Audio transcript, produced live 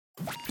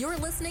You're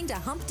listening to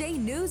Hump Day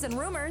News and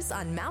Rumors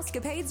on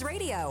Mousecapades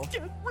Radio.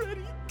 Get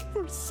ready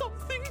for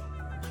something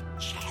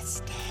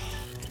majestic.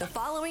 The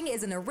following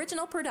is an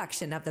original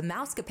production of the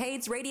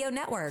Mousecapades Radio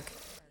Network.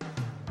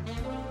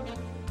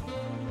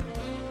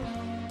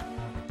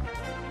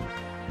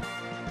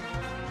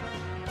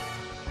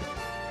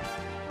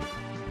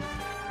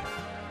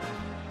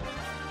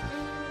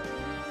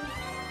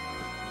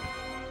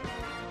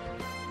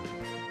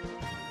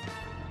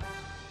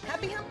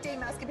 Happy Hump Day,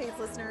 Mousecapades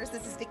listeners.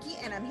 This is Vicki,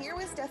 and I'm here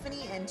with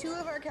Stephanie and two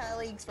of our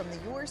colleagues from the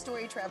Your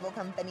Story Travel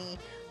Company,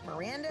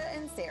 Miranda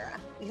and Sarah.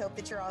 We hope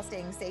that you're all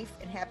staying safe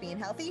and happy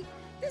and healthy.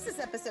 This is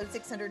episode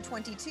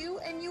 622,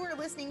 and you are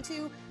listening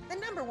to the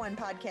number one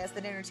podcast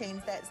that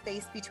entertains that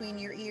space between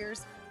your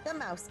ears, the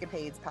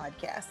Mousecapades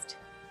podcast.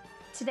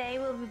 Today,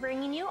 we'll be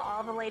bringing you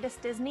all the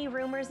latest Disney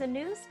rumors and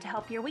news to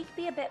help your week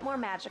be a bit more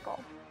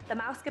magical. The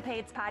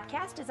Mousecapades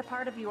podcast is a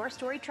part of Your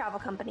Story Travel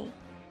Company.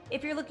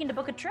 If you're looking to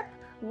book a trip,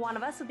 one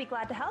of us would be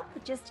glad to help.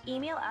 Just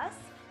email us,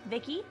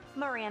 Vicki,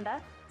 Miranda,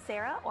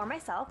 Sarah, or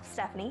myself,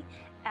 Stephanie,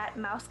 at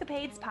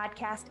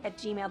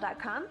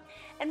mousecapadespodcast@gmail.com,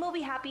 and we'll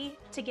be happy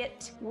to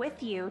get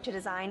with you to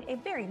design a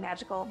very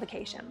magical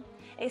vacation.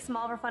 A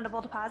small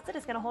refundable deposit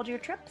is going to hold your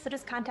trip, so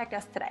just contact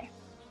us today.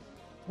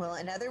 Well,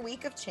 another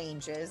week of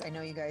changes. I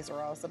know you guys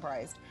are all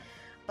surprised,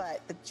 but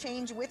the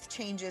change with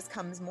changes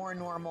comes more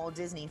normal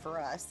Disney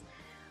for us.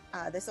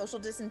 The social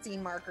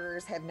distancing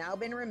markers have now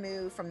been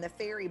removed from the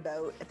ferry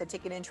boat at the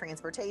Ticket and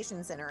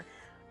Transportation Center.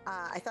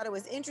 I thought it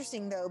was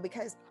interesting, though,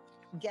 because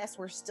guests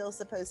were still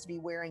supposed to be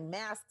wearing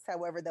masks.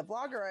 However, the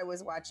vlogger I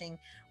was watching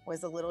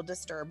was a little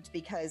disturbed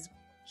because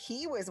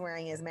he was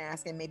wearing his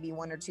mask and maybe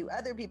one or two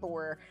other people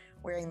were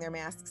wearing their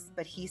masks.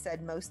 But he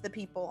said most of the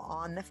people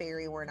on the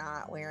ferry were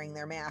not wearing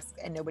their masks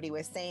and nobody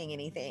was saying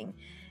anything.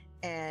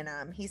 And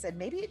he said,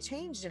 maybe it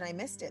changed and I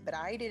missed it, but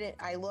I didn't.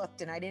 I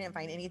looked and I didn't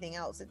find anything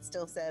else. It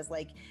still says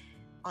like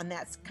on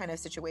that kind of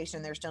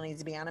situation, there still needs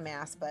to be on a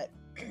mask. But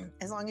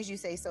as long as you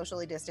say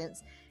socially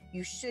distance,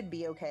 you should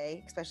be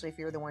okay, especially if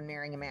you're the one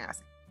wearing a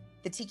mask.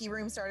 The Tiki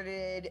Room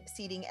started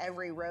seating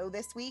every row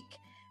this week.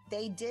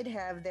 They did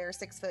have their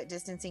 6-foot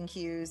distancing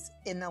cues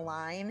in the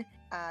line.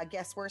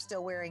 Guests were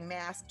still wearing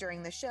masks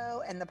during the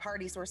show and the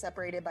parties were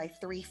separated by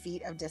 3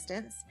 feet of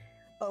distance.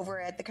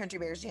 Over at the Country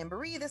Bears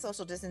Jamboree, the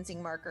social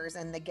distancing markers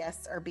and the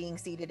guests are being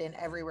seated in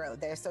every row.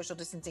 Their social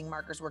distancing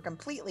markers were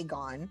completely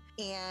gone,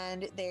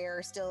 and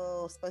they're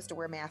still supposed to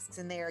wear masks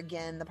in there.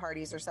 Again, the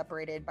parties are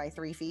separated by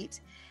 3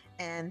 feet.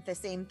 And the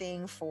same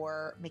thing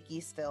for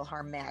Mickey's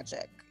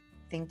PhilharMagic.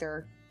 I think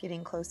they're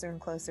getting closer and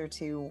closer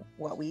to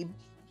what we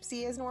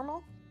see as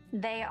normal.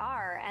 They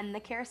are, and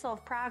the Carousel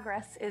of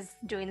Progress is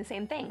doing the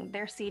same thing.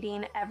 They're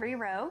seating every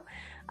row.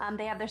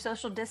 They have their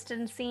social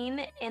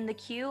distancing in the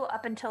queue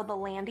up until the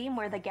landing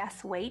where the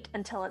guests wait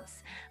until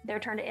it's their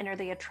turn to enter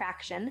the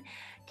attraction.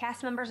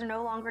 Cast members are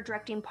no longer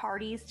directing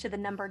parties to the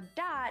numbered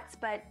dots,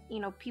 but,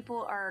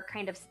 people are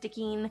kind of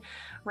sticking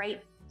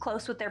right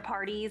close with their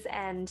parties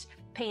and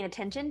paying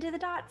attention to the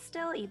dots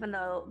still, even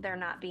though they're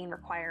not being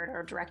required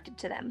or directed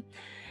to them.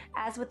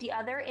 As with the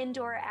other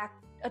indoor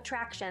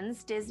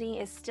attractions, Disney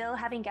is still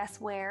having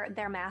guests wear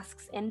their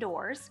masks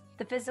indoors.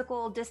 The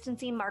physical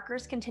distancing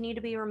markers continue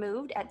to be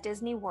removed at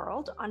Disney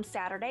World. On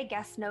Saturday,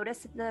 guests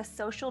noticed the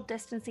social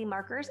distancing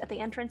markers at the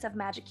entrance of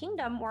Magic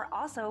Kingdom were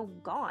also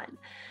gone.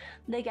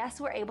 The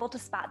guests were able to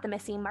spot the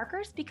missing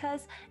markers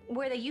because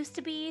where they used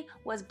to be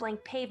was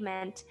blank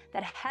pavement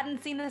that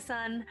hadn't seen the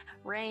sun,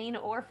 rain,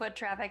 or foot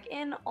traffic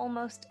in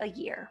almost a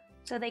year.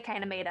 So they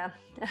kind of made an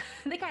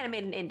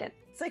indent.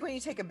 It's like when you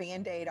take a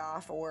Band-Aid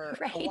off or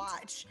a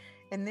watch,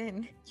 and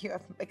then you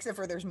have, except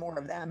for there's more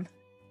of them.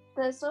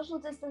 The social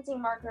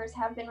distancing markers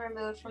have been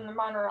removed from the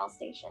monorail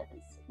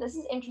stations. This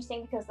is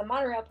interesting because the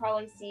monorail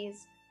probably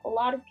sees a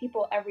lot of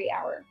people every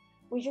hour.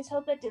 We just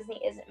hope that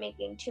Disney isn't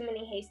making too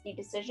many hasty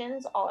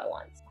decisions all at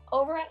once.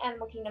 Over at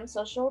Animal Kingdom,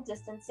 social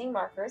distancing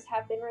markers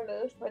have been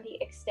removed for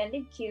the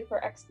extended queue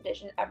for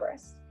Expedition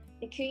Everest.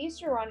 The queue used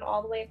to run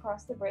all the way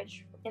across the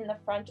bridge in the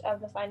front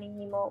of the Finding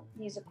Nemo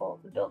musical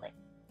building.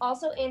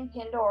 Also in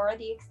Pandora,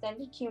 the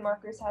extended queue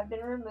markers have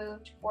been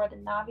removed for the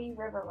Na'vi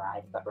River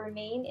ride, but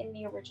remain in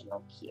the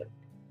original queue.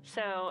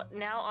 So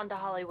now on to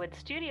Hollywood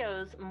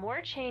Studios, more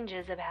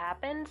changes have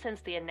happened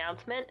since the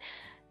announcement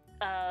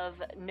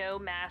of no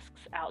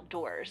masks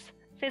outdoors.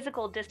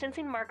 Physical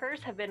distancing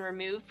markers have been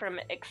removed from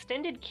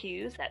extended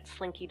queues at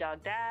Slinky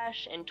Dog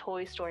Dash and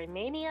Toy Story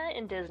Mania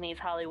in Disney's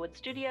Hollywood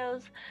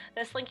Studios.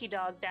 The Slinky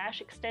Dog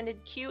Dash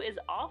extended queue is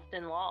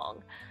often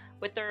long.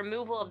 With the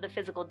removal of the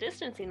physical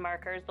distancing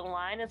markers, the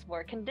line is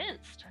more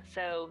condensed.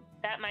 So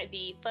that might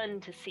be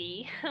fun to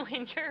see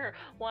when you're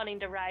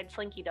wanting to ride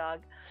Slinky Dog.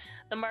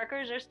 The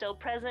markers are still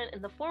present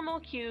in the formal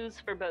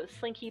queues for both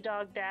Slinky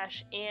Dog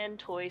Dash and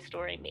Toy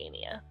Story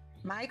Mania.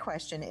 My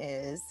question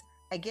is,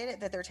 I get it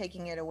that they're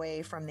taking it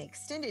away from the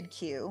extended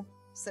queue.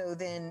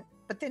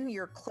 But then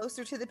you're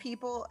closer to the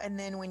people. And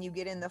then when you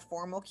get in the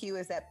formal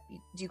queue,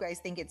 do you guys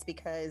think it's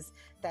because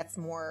that's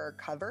more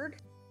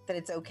covered? That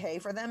it's okay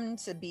for them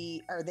to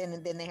be, or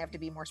then they have to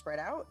be more spread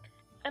out?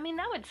 I mean,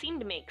 that would seem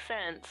to make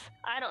sense.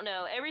 I don't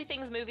know.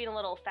 Everything's moving a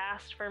little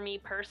fast for me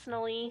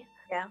personally.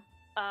 Yeah.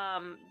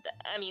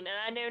 I mean, and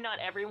I know not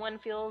everyone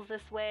feels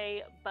this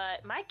way,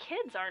 but my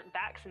kids aren't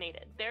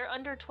vaccinated. They're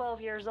under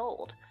 12 years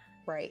old.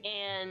 Right.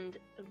 And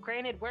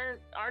granted,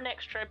 our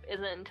next trip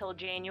isn't until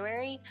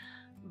January,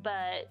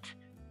 but,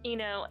 you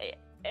know,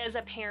 as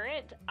a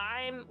parent,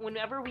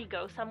 whenever we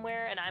go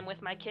somewhere and I'm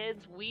with my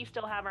kids, we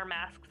still have our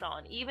masks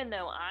on, even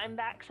though I'm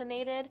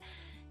vaccinated.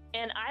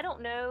 And I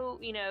don't know,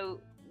 you know,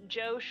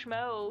 Joe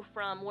Schmo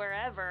from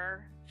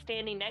wherever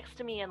standing next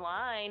to me in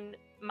line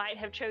might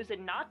have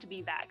chosen not to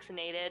be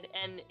vaccinated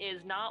and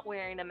is not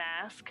wearing a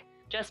mask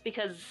just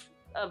because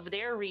of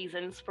their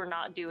reasons for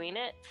not doing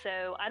it.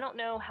 So I don't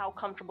know how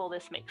comfortable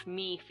this makes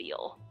me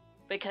feel,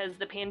 because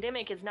the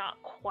pandemic is not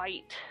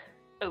quite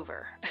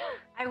over.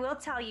 I will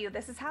tell you,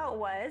 this is how it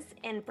was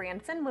in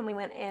Branson when we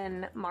went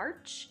in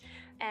March,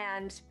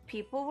 and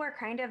people were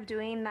kind of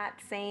doing that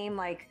same,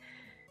 like,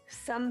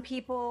 some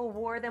people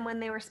wore them when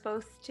they were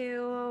supposed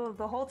to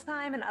the whole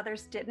time and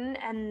others didn't.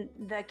 And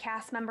the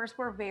cast members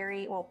were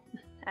very, well,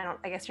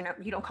 I guess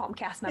you don't call them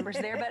cast members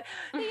there, but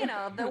you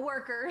know, the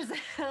workers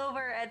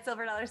over at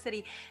Silver Dollar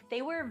City,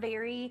 they were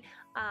very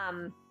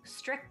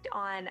strict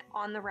on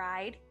the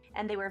ride,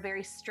 and they were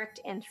very strict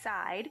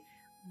inside,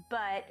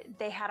 but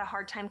they had a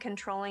hard time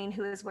controlling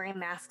who was wearing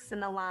masks in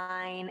the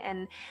line.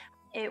 And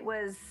it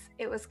was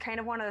kind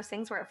of one of those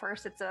things where at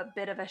first it's a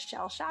bit of a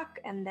shell shock,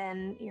 and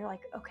then you're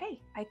like, okay,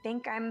 I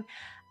think I'm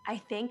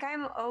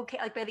okay.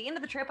 Like by the end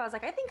of the trip, I was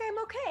like, I think I'm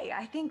okay.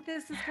 I think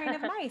this is kind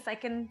of nice. I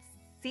can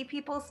see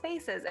people's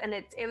faces. And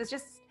it was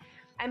just,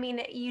 I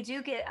mean, you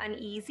do get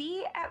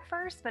uneasy at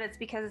first, but it's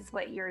because it's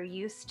what you're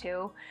used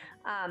to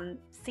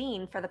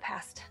seeing for the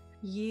past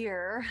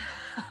year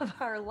of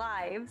our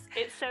lives.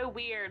 It's so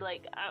weird.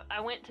 Like I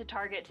went to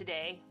Target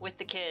today with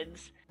the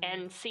kids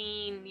and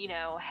seeing, you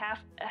know,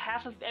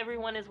 half of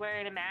everyone is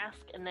wearing a mask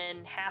and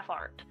then half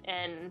aren't.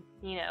 And,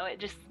 you know, it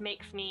just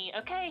makes me,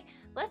 okay,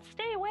 let's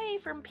stay away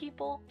from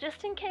people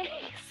just in case.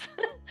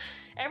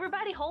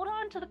 Everybody hold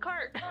on to the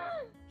cart.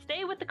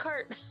 Stay with the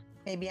cart.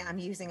 Maybe I'm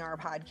using our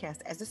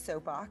podcast as a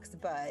soapbox,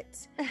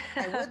 but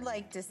I would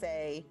like to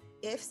say,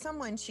 if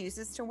someone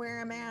chooses to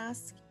wear a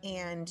mask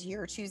and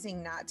you're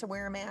choosing not to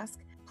wear a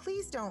mask,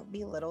 please don't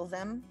belittle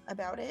them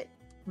about it.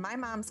 My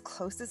mom's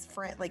closest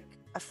friend, like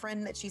a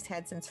friend that she's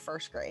had since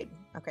first grade.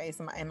 Okay.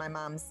 So my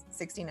mom's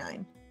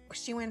 69.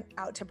 She went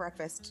out to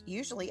breakfast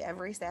usually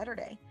every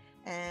Saturday.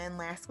 And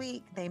last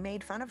week they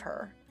made fun of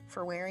her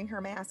for wearing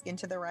her mask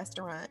into the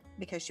restaurant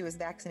because she was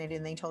vaccinated,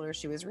 and they told her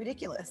she was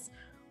ridiculous.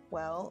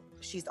 Well,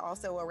 she's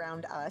also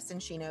around us,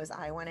 and she knows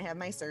I want to have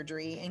my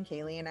surgery, and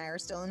Kaylee and I are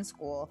still in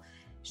school.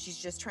 She's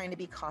just trying to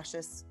be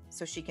cautious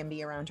so she can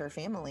be around her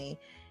family.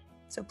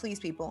 So please,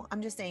 people,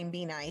 I'm just saying,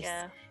 be nice.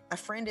 Yeah. A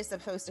friend is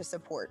supposed to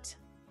support,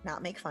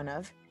 not make fun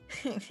of.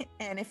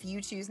 And if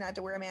you choose not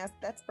to wear a mask,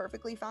 that's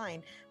perfectly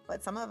fine.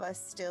 But some of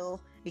us still,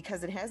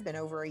 because it has been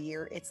over a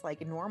year, it's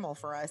like normal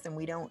for us, and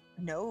we don't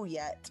know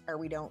yet, or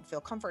we don't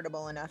feel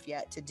comfortable enough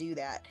yet to do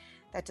that.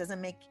 That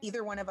doesn't make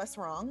either one of us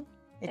wrong.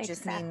 It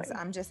just means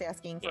I'm just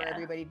asking for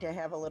everybody to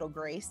have a little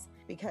grace,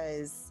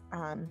 because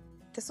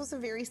this was a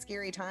very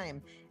scary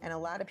time, and a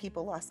lot of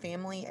people lost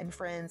family and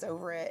friends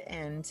over it.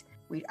 And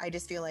I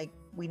just feel like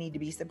we need to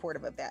be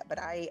supportive of that. But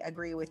I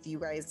agree with you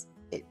guys.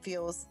 It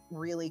feels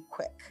really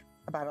quick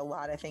about a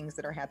lot of things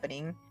that are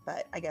happening,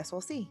 but I guess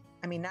we'll see.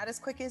 I mean, not as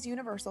quick as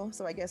Universal.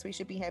 So I guess we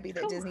should be happy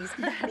that Disney's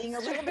being a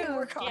little bit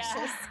more cautious.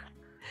 Yeah.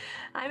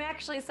 I'm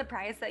actually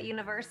surprised that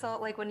Universal,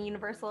 like when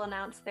Universal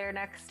announced their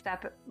next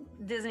step,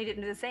 Disney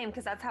didn't do the same,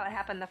 because that's how it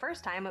happened the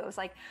first time. It was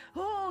like,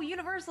 oh,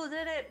 Universal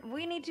did it,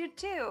 we need to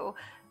too.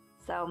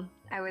 So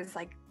I was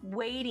like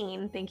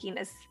waiting, thinking,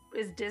 is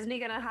Disney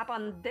going to hop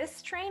on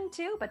this train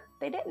too? But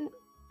they didn't.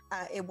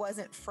 It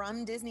wasn't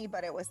from Disney,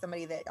 but it was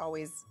somebody that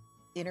always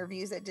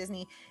interviews at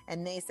Disney.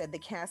 And they said, the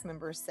cast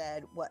members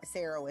said what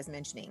Sarah was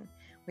mentioning.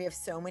 We have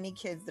so many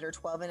kids that are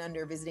 12 and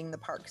under visiting the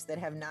parks that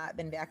have not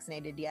been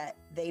vaccinated yet.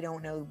 They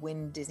don't know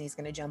when Disney's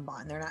going to jump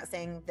on. They're not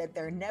saying that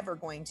they're never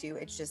going to.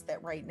 It's just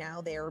that right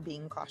now they are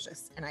being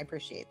cautious. And I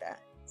appreciate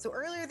that. So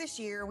earlier this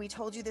year, we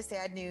told you the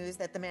sad news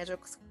that the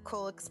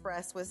Magical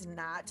Express was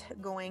not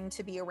going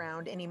to be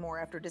around anymore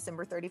after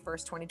December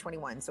 31st,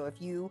 2021. So if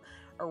you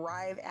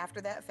arrive after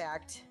that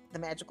fact, the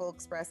Magical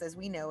Express as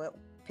we know it,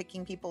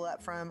 picking people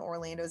up from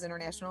Orlando's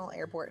International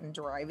Airport and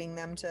driving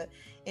them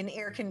in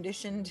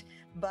air-conditioned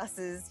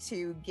buses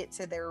to get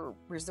to their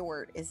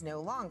resort, is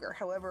no longer.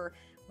 However,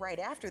 right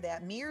after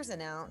that, Mears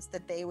announced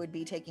that they would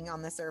be taking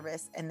on the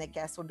service and that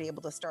guests would be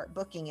able to start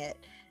booking it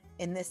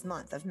in this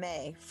month of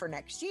May for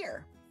next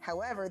year.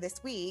 However,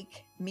 this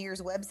week,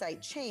 Mears'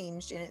 website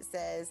changed, and it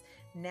says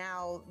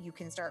now you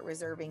can start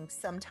reserving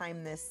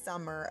sometime this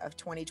summer of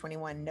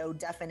 2021, no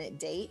definite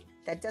date.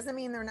 That doesn't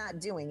mean they're not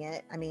doing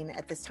it. I mean,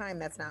 at this time,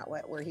 that's not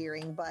what we're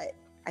hearing, but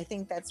I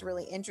think that's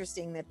really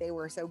interesting that they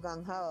were so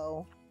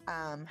gung-ho.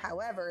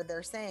 However,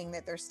 they're saying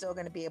that they're still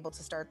going to be able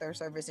to start their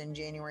service in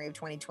January of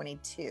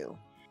 2022.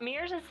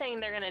 Mears is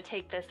saying they're going to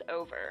take this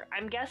over.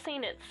 I'm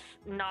guessing it's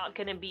not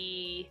going to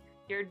be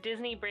your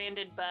Disney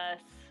branded bus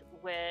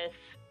with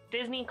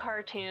Disney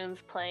cartoons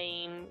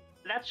playing.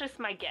 That's just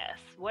my guess.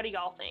 What do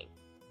y'all think?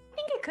 I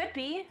think it could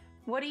be.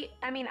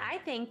 I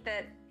think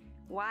that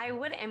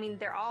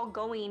they're all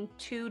going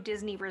to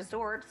Disney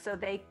resorts, so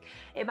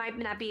it might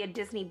not be a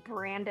Disney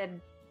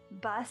branded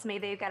bus.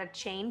 Maybe they've got to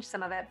change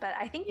some of it, but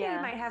I think they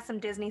might have some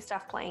Disney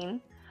stuff playing.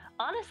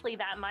 Honestly,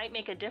 that might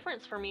make a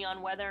difference for me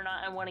on whether or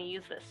not I want to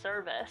use this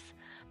service,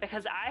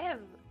 because I have,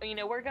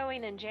 we're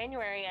going in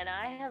January, and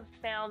I have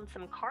found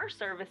some car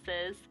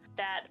services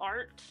that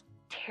aren't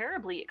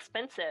terribly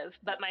expensive,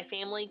 but my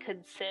family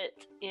could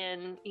sit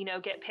in,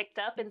 get picked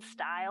up in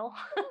style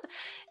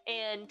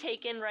and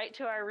taken right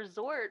to our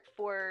resort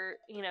for,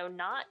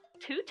 not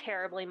too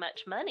terribly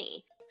much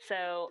money.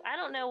 So I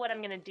don't know what I'm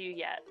going to do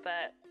yet,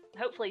 but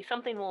hopefully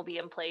something will be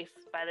in place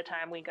by the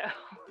time we go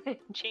in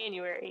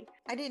January.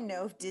 I didn't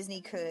know if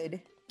Disney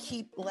could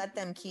let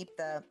them keep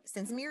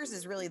since Mears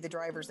is really the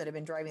drivers that have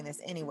been driving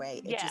this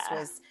anyway. It just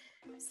was,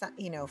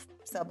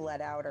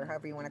 sublet out, or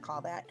however you want to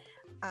call that.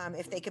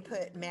 If they could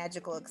put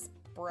Magical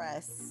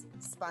Express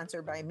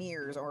sponsored by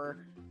Mears,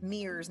 or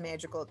Mears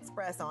Magical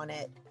Express on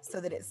it,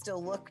 so that it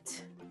still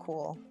looked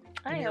cool.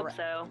 I hope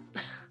so.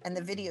 And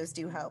the videos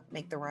do help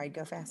make the ride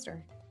go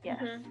faster.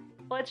 Yes. Mm-hmm.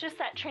 Well, it's just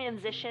that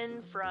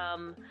transition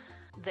from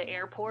the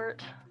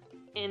airport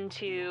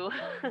into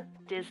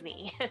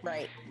Disney.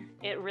 Right.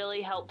 It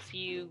really helps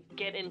you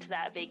get into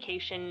that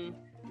vacation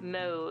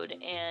mode.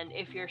 And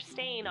if you're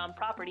staying on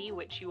property,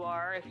 which you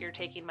are if you're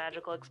taking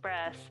Magical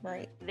Express,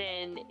 right,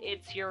 then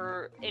it's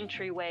your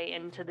entryway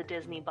into the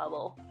Disney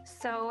bubble.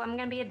 So I'm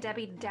going to be a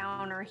Debbie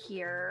Downer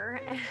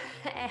here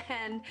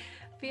and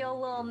feel a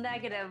little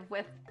negative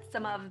with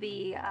some of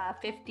the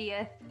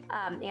 50th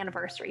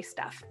anniversary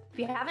stuff. If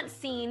you haven't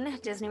seen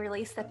Disney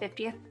release the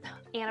 50th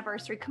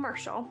anniversary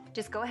commercial,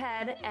 just go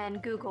ahead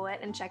and Google it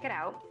and check it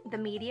out. The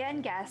media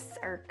and guests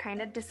are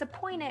kind of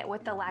disappointed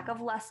with the lack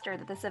of luster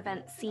that this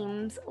event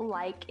seems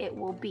like it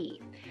will be.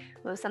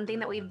 It was something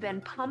that we've been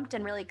pumped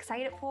and really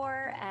excited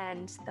for,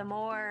 and the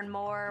more and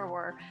more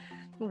we're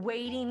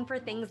waiting for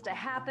things to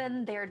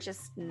happen, they're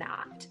just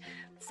not.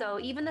 So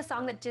even the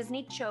song that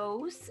Disney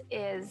chose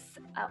is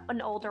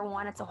an older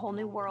one. It's A Whole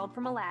New World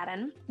from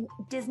Aladdin.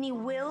 Disney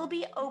will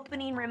be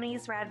opening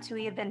Remy's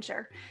Ratatouille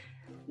Adventure.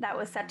 That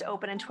was set to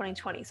open in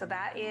 2020. So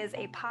that is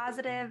a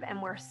positive,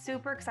 and we're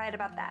super excited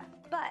about that.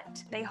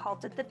 But they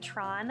halted the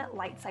Tron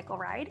Light Cycle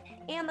ride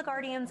and the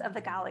Guardians of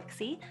the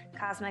Galaxy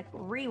Cosmic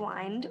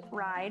Rewind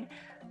ride,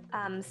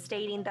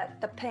 stating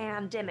that the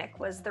pandemic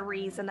was the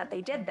reason that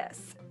they did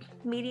this.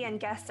 Media and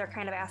guests are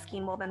kind of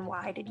asking, well, then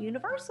why did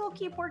Universal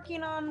keep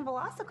working on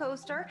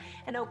Velocicoaster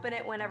and open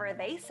it whenever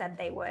they said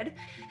they would?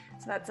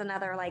 So that's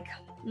another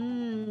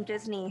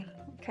Disney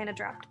kind of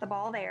dropped the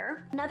ball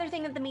there. Another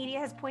thing that the media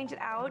has pointed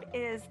out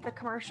is the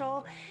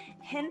commercial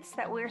hints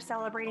that we're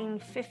celebrating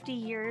 50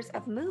 years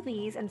of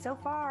movies, and so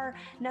far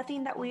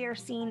nothing that we are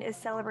seeing is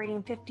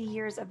celebrating 50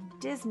 years of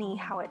Disney,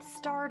 how it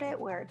started,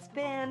 where it's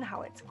been,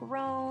 how it's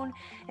grown,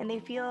 and they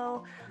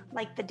feel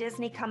like the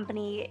Disney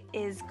company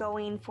is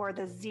going for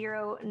the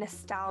zero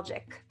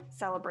nostalgic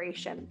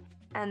celebration.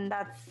 And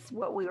that's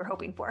what we were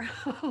hoping for.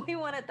 We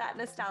wanted that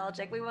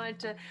nostalgic. We wanted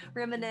to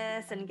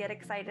reminisce and get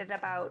excited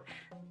about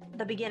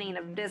the beginning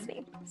of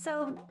Disney.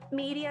 So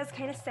media is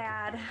kind of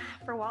sad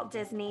for Walt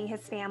Disney,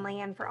 his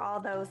family, and for all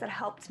those that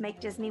helped make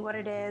Disney what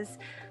it is.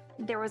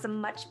 There was a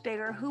much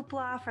bigger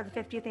hoopla for the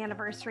 50th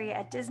anniversary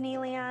at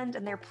Disneyland,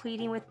 and they're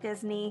pleading with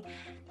Disney.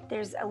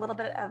 There's a little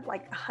bit of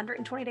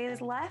 120 days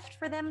left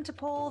for them to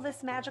pull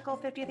this magical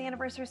 50th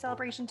anniversary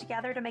celebration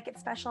together to make it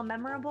special and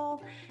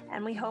memorable.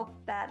 And we hope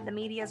that the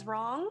media is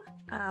wrong,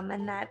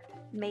 and that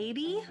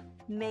maybe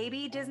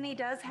Disney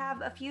does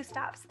have a few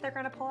stops that they're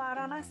going to pull out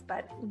on us,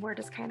 but we're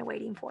just kind of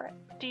waiting for it.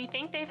 Do you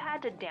think they've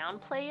had to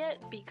downplay it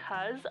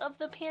because of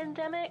the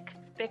pandemic?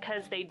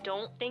 Because they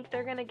don't think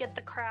they're going to get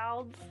the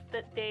crowds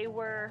that they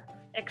were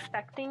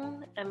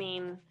expecting?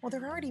 Well,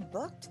 they're already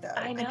booked, though.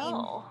 I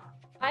know.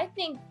 I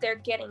think they're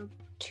getting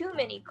too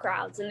many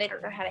crowds and they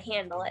don't know how to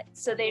handle it.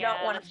 So they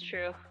don't want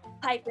to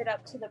hype it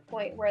up to the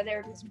point where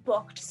they're just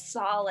booked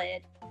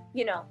solid,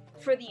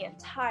 for the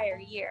entire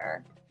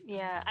year.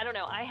 Yeah, I don't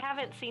know. I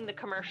haven't seen the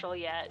commercial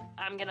yet.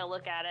 I'm going to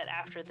look at it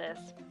after this.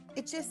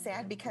 It's just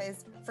sad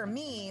because for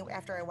me,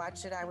 after I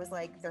watched it, I was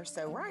like, they're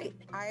so right.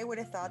 I would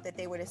have thought that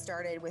they would have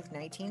started with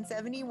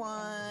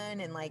 1971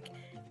 and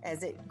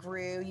as it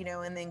grew,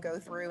 and then go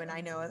through. And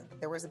I know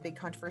there was a big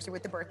controversy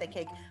with the birthday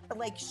cake,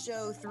 but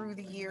show through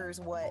the years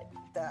what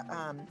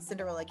the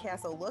Cinderella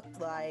Castle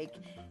looked like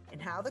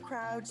and how the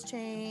crowds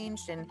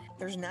changed. And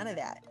there's none of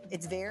that.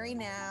 It's very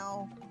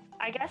now.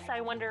 I guess I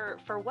wonder,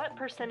 for what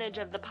percentage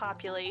of the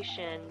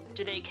population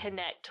do they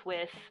connect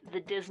with the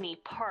Disney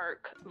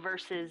park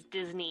versus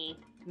Disney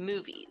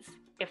movies?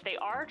 If they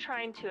are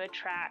trying to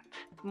attract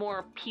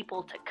more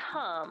people to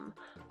come,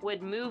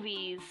 would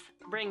movies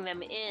bring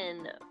them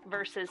in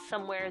versus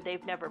somewhere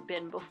they've never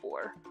been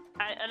before?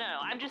 I don't know.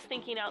 I'm just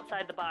thinking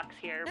outside the box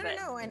here.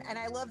 No. And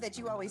I love that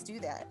you always do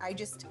that. I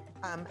just,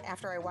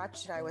 after I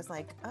watched it, I was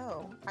like,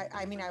 oh,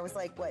 I mean, I was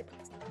like what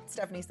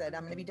Stephanie said,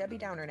 I'm going to be Debbie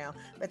Downer now.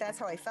 But that's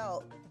how I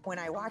felt when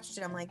I watched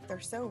it. I'm like, they're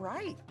so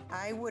right.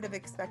 I would have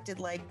expected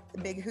like the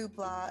big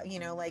hoopla, you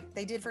know, like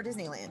they did for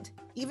Disneyland.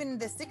 Even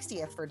the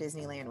 60th for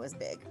Disneyland was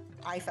big,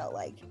 I felt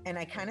like. And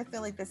I kind of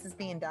feel like this is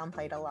being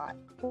downplayed a lot.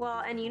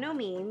 Well, and you know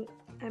me,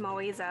 I'm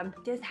always,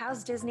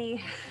 how's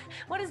Disney,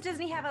 what does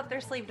Disney have up their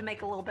sleeve to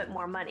make a little bit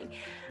more money?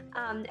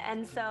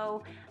 And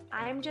so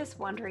I'm just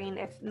wondering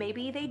if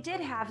maybe they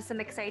did have some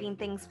exciting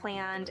things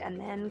planned and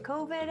then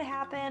COVID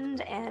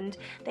happened and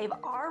they've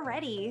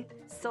already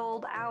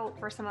sold out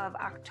for some of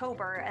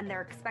October and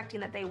they're expecting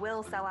that they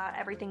will sell out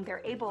everything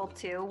they're able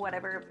to,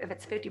 whatever, if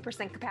it's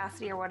 50%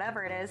 capacity or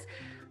whatever it is.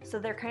 So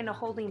they're kind of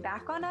holding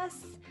back on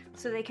us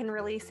so they can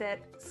release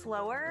it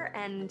slower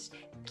and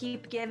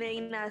keep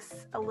giving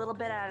us a little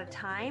bit at a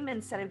time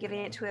instead of giving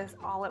it to us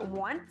all at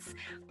once,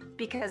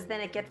 because then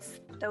it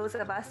gets those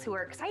of us who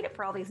are excited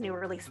for all these new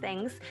release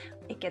things,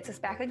 it gets us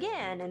back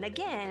again,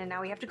 and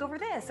now we have to go for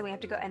this, and we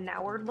have to go, and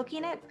now we're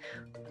looking at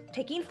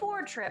taking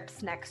 4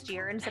 trips next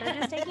year instead of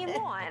just taking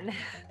 1.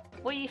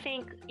 Well, you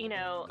think,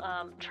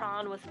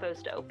 Tron was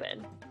supposed to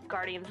open,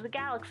 Guardians of the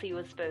Galaxy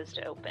was supposed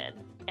to open,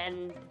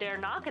 and they're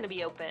not going to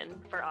be open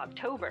for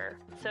October.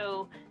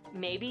 So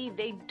maybe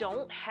they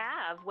don't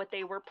have what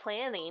they were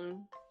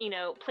planning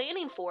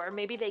for.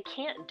 Maybe they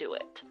can't do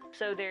it.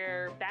 So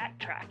they're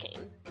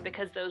backtracking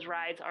because those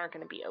rides aren't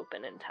going to be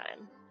open in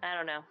time. I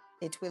don't know.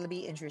 It will be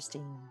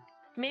interesting.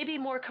 Maybe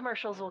more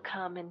commercials will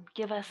come and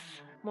give us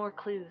more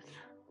clues.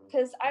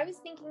 Because I was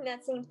thinking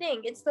that same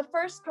thing. It's the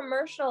first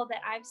commercial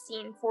that I've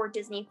seen for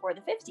Disney for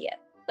the 50th.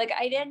 Like,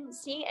 I didn't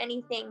see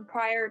anything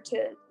prior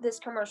to this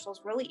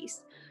commercial's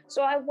release.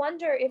 So I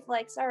wonder if,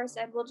 like Sarah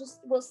said,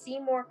 we'll see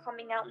more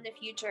coming out in the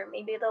future.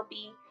 Maybe there'll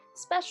be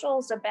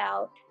specials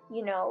about,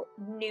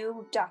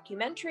 new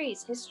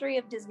documentaries, history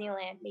of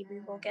Disneyland.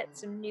 Maybe we'll get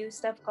some new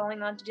stuff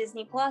going on to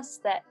Disney Plus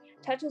that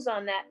touches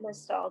on that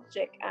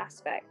nostalgic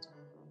aspect.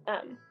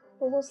 But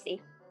we'll see.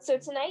 So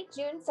tonight,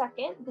 June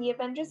 2nd, the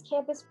Avengers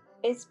Campus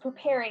is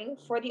preparing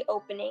for the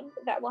opening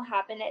that will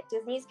happen at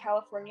Disney's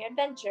California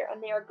Adventure,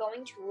 and they are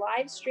going to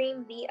live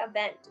stream the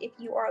event. If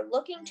you are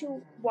looking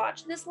to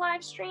watch this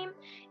live stream,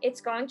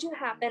 it's going to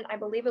happen, I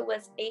believe it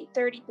was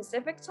 8:30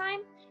 Pacific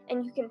time,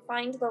 and you can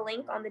find the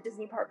link on the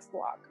Disney Parks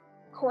blog.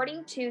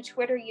 According to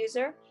Twitter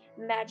user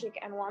Magic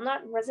and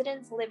Walnut,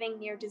 residents living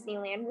near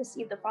Disneyland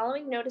received the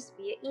following notice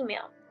via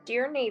email.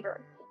 Dear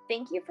neighbor,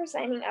 thank you for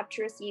signing up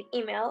to receive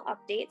email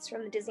updates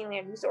from the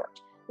Disneyland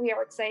Resort. We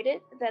are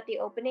excited that the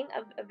opening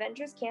of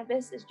Avengers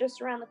Campus is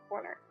just around the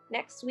corner,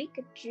 next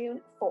week,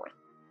 June 4th.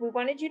 We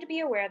wanted you to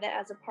be aware that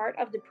as a part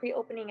of the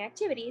pre-opening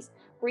activities,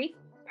 brief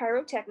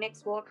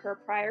pyrotechnics will occur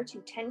prior to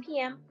 10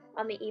 p.m.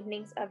 on the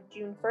evenings of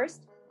June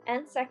 1st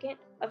and 2nd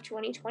of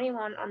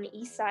 2021 on the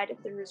east side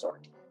of the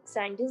resort.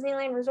 Signed,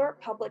 Disneyland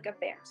Resort Public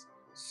Affairs.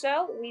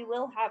 So we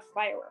will have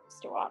fireworks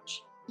to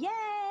watch.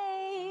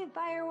 Yay!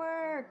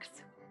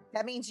 Fireworks!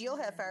 That means you'll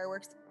have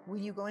fireworks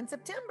when you go in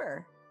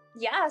September.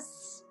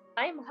 Yes!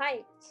 I'm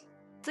hyped.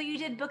 So you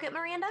did book it,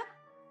 Miranda?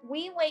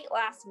 We wait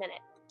last minute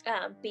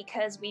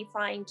because we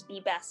find the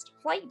best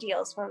flight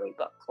deals when we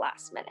book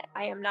last minute.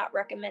 I am not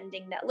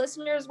recommending that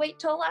listeners wait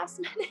till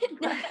last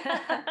minute.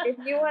 If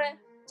you want to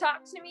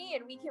talk to me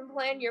and we can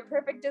plan your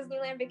perfect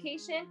Disneyland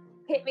vacation,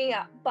 hit me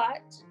up.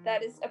 But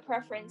that is a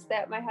preference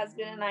that my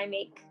husband and I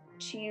make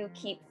to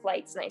keep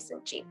flights nice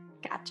and cheap.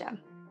 Gotcha.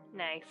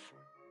 Nice.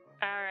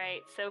 All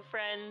right, so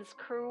friends,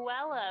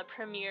 Cruella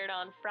premiered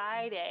on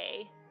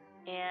Friday.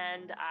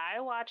 And I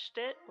watched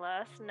it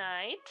last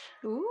night.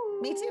 Ooh.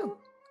 Me too.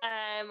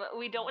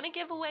 We don't want to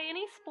give away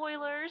any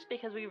spoilers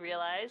because we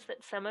realize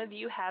that some of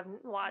you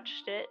haven't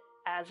watched it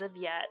as of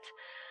yet.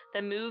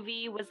 The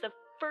movie was the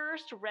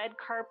first red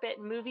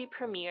carpet movie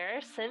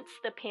premiere since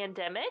the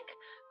pandemic.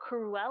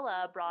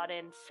 Cruella brought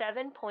in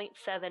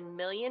 $7.7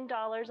 million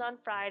on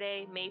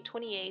Friday, May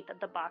 28th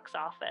at the box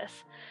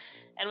office.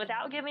 And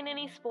without giving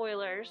any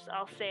spoilers,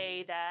 I'll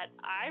say that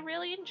I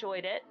really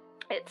enjoyed it.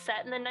 It's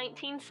set in the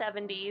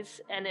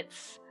 1970s, and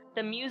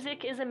the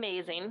music is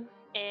amazing,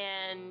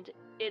 and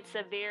it's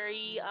a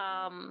very,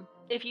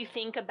 if you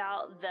think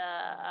about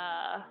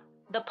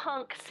the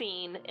punk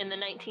scene in the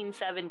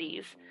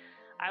 1970s,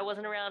 I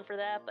wasn't around for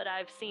that, but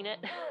I've seen it.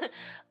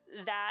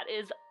 That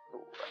is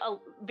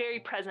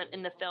very present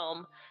in the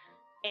film.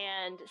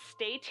 And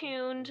stay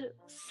tuned,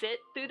 sit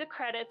through the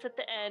credits at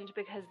the end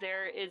because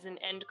there is an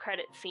end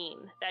credit scene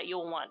that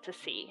you'll want to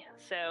see.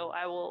 So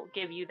I will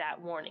give you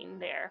that warning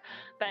there.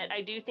 But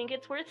I do think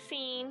it's worth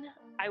seeing.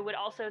 I would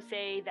also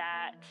say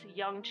that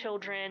young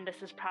children,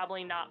 this is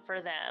probably not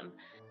for them.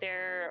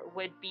 There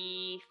would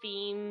be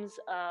themes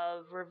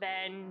of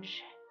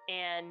revenge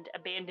and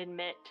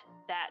abandonment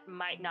that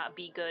might not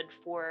be good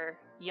for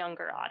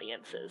younger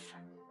audiences.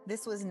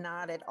 This was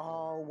not at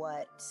all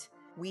what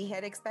we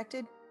had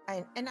expected.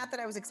 And not that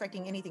I was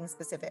expecting anything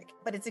specific,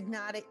 but it's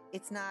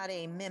not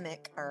a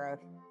mimic or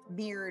a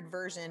mirrored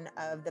version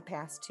of the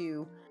past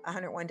two,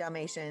 101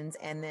 Dalmatians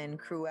and then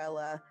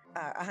Cruella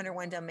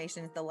 101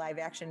 Dalmatians, the live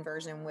action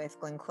version with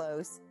Glenn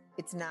Close,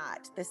 it's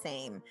not the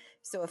same.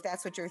 So if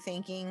that's what you're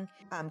thinking,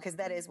 because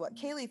that is what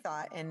Kaylee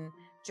thought, and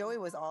Joey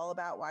was all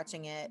about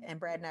watching it, and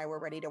Brad and I were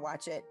ready to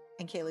watch it.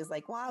 And Kaylee's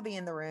like, well, I'll be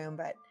in the room,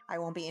 but I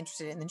won't be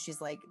interested. And then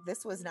she's like,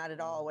 this was not at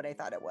all what I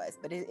thought it was.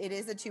 But it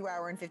is a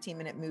 2-hour and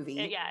 15-minute movie.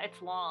 Yeah,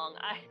 it's long.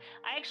 I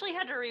actually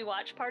had to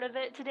rewatch part of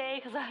it today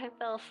because I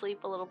fell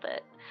asleep a little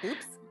bit.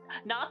 Oops.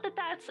 Not that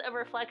that's a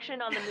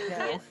reflection on the movie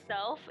No.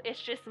 itself.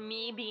 It's just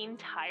me being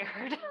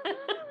tired.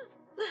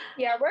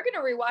 Yeah, we're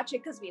gonna rewatch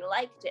it because we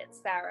liked it,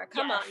 Sarah.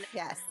 Come Yes. on.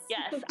 Yes.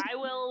 Yes, I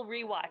will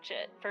rewatch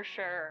it for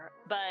sure.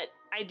 But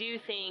I do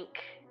think,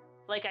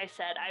 like I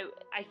said,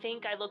 I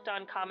think I looked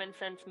on Common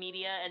Sense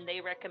Media and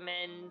they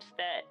recommend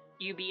that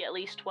you be at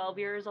least 12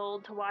 years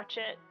old to watch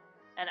it.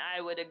 And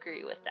I would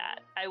agree with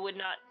that. I would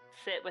not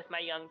sit with my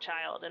young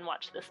child and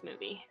watch this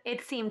movie.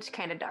 It seemed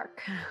kind of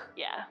dark.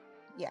 Yeah.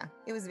 Yeah.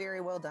 It was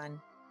very well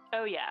done.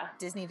 Oh, yeah.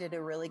 Disney did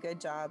a really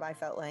good job, I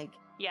felt like.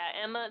 Yeah,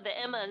 the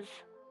Emmas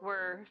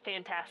were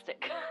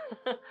fantastic.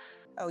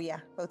 Oh, yeah.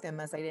 Both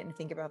Emmas. I didn't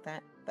think about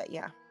that. But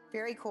yeah,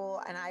 very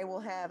cool. And I will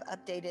have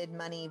updated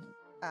money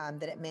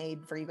that it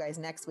made for you guys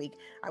next week.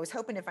 I was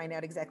hoping to find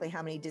out exactly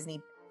how many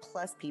Disney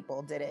Plus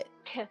people did it.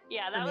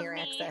 Yeah, that was Premiere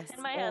me access.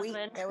 and my Well,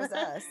 husband. that was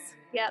us.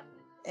 Yep.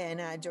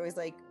 And Joey's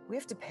like, we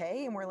have to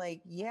pay? And we're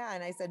like, yeah.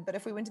 And I said, but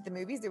if we went to the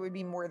movies, it would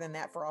be more than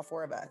that for all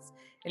 4 of us.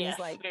 And Yes, he's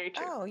like, very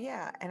true. oh,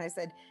 yeah. And I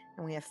said,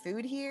 and we have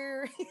food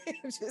here.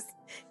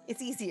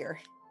 It's easier.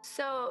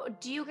 So,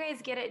 do you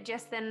guys get it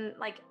just then?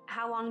 Like,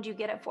 how long do you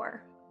get it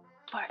for?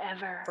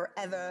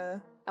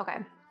 Forever. Okay.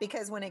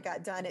 Because when it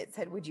got done, it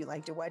said, would you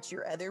like to watch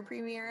your other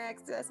premiere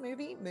access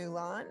movie,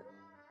 Mulan?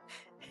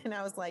 And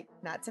I was like,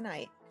 not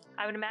tonight.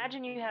 I would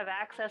imagine you have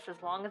access as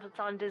long as it's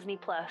on Disney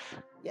Plus.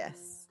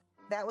 Yes.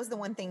 That was the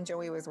one thing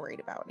Joey was worried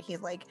about.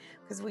 He's like,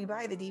 because we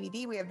buy the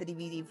DVD, we have the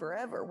DVD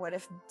forever. What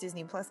if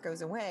Disney Plus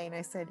goes away? And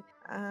I said,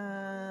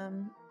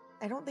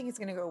 I don't think it's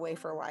going to go away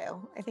for a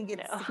while. I think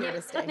it's here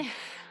to stay.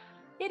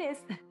 It is.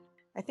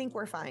 I think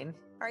we're fine.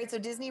 All right, so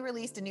Disney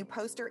released a new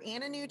poster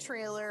and a new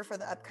trailer for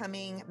the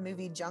upcoming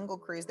movie Jungle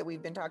Cruise that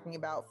we've been talking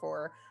about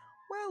for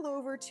well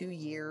over 2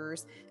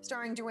 years,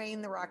 starring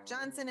Dwayne "The Rock"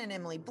 Johnson and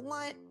Emily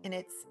Blunt, and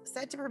it's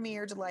set to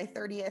premiere July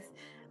 30th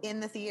in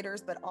the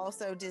theaters, but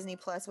also Disney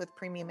Plus with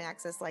premium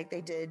access like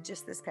they did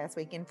just this past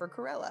weekend for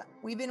Cruella.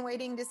 We've been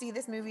waiting to see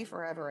this movie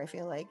forever, I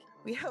feel like.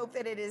 We hope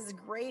that it is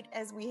great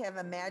as we have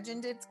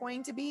imagined it's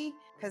going to be,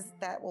 because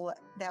that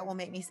will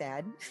make me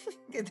sad,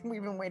 because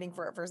we've been waiting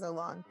for it for so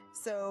long.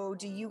 So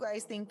do you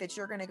guys think that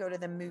you're going to go to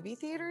the movie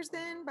theaters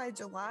then by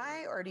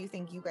July, or do you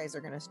think you guys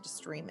are going to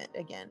stream it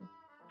again?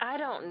 I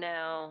don't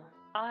know.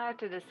 I'll have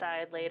to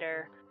decide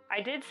later.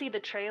 I did see the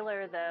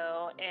trailer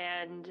though,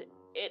 and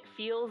it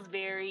feels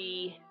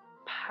very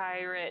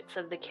Pirates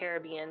of the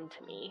Caribbean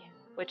to me,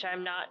 which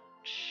I'm not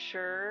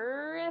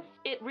sure if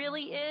it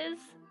really is.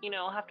 You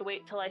know, I'll have to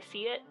wait till I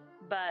see it,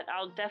 but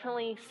I'll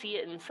definitely see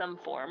it in some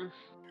form.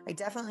 I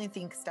definitely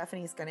think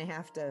Stephanie's going to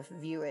have to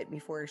view it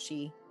before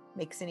she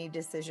makes any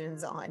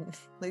decisions on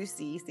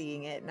Lucy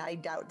seeing it, and I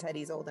doubt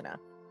Teddy's old enough.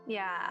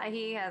 Yeah,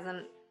 he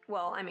hasn't.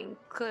 Well, I mean,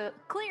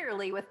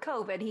 clearly with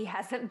COVID, he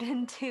hasn't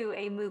been to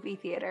a movie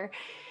theater.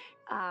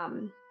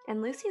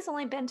 And Lucy's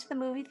only been to the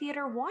movie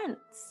theater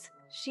once.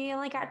 She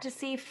only got to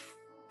see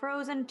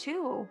Frozen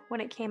 2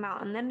 when it came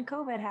out, and then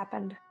COVID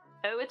happened.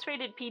 Oh, it's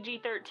rated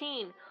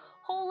PG-13.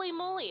 Holy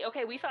moly.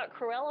 Okay, we thought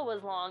Cruella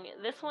was long.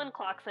 This one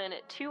clocks in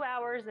at 2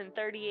 hours and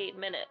 38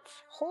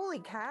 minutes. Holy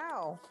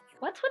cow.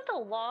 What's with the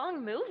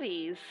long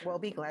movies? We'll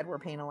be glad we're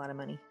paying a lot of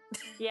money.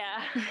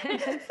 Yeah.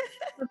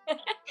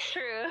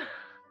 True.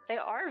 They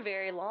are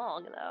very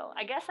long, though.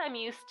 I guess I'm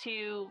used to,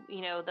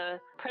 you know, the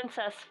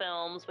princess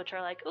films, which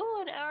are like,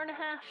 ooh, an hour and a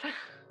half.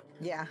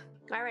 Yeah.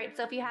 All right,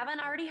 so if you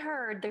haven't already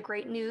heard the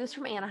great news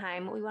from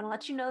Anaheim, we want to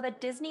let you know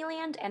that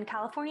Disneyland and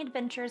California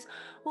Adventures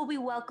will be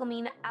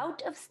welcoming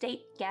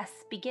out-of-state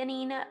guests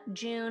beginning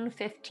June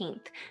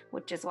 15th,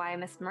 which is why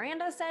Miss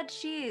Miranda said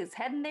she's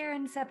heading there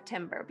in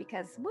September,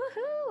 because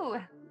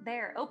woohoo,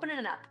 they're opening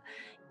it up.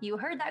 You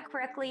heard that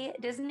correctly.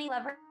 Disney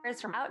lovers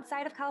from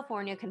outside of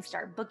California can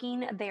start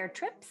booking their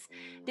trips.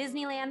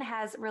 Disneyland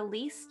has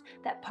released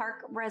that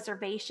park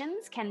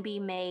reservations can be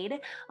made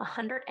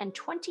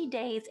 120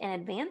 days in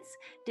advance.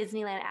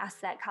 Disneyland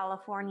asks that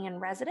Californian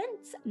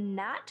residents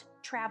not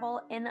travel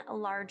in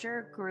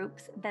larger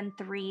groups than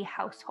 3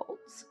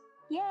 households.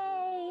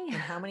 Yay! And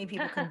how many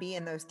people can be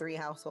in those 3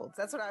 households?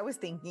 That's what I was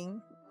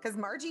thinking. Because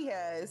Margie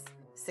has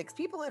 6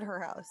 people at her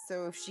house.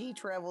 So if she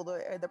traveled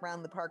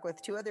around the park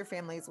with 2 other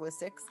families with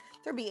 6,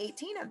 there'd be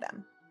 18 of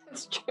them.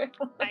 It's true.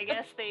 I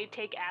guess they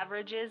take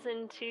averages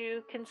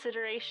into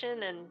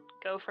consideration and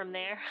go from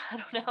there. I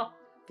don't know.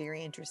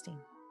 Very interesting.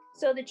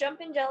 So the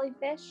Jumpin'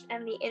 Jellyfish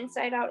and the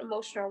Inside Out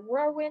Emotional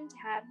Whirlwind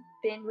have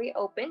been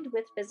reopened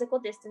with physical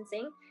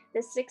distancing.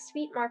 The 6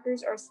 feet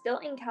markers are still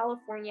in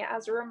California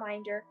as a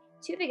reminder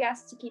to the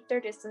guests to keep their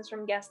distance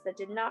from guests that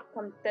they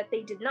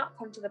did not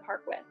come to the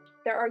park with.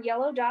 There are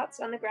yellow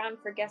dots on the ground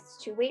for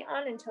guests to wait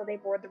on until they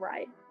board the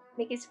ride.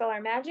 Mickey's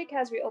Filler Magic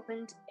has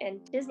reopened and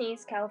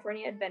Disney's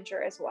California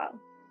Adventure as well.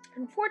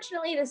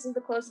 Unfortunately, this is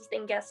the closest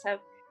thing guests have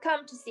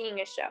come to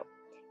seeing a show.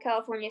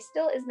 California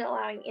still isn't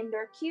allowing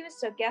indoor queues,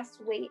 so guests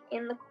wait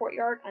in the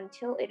courtyard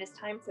until it is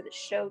time for the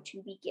show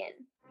to begin.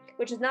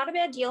 Which is not a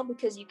bad deal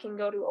because you can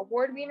go to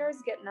award winners,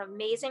 get an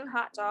amazing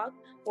hot dog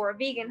or a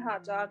vegan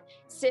hot dog,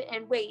 sit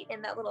and wait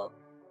in that little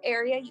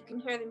area. You can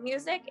hear the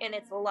music and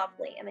it's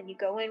lovely. And then you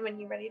go in when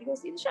you're ready to go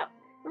see the show.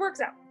 It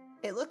works out.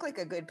 It looked like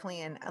a good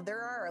plan.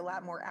 There are a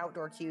lot more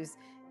outdoor queues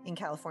in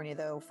California,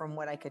 though, from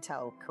what I could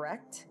tell,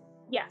 correct?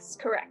 Yes,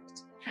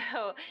 correct.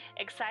 So,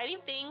 exciting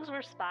things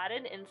were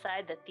spotted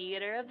inside the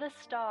Theater of the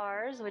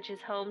Stars, which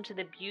is home to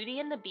the Beauty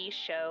and the Beast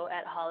show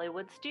at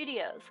Hollywood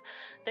Studios.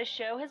 The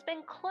show has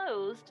been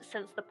closed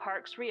since the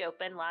parks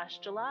reopened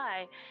last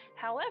July.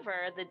 However,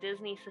 the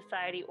Disney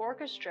Society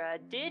Orchestra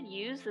did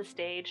use the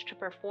stage to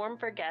perform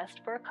for guests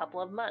for a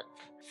couple of months.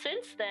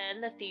 Since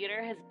then, the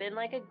theater has been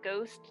like a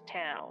ghost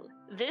town.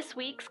 This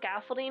week,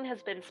 scaffolding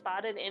has been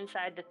spotted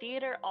inside the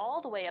theater all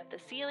the way up the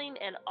ceiling,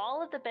 and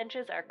all of the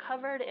benches are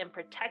covered in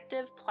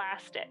protective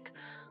plastic.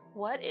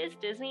 What is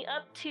Disney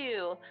up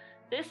to?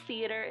 This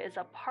theater is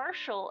a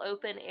partial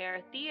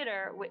open-air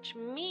theater, which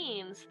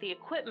means the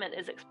equipment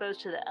is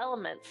exposed to the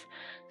elements,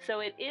 so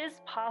it is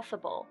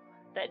possible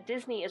that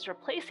Disney is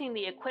replacing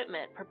the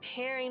equipment,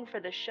 preparing for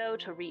the show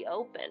to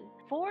reopen.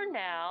 For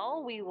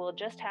now, we will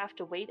just have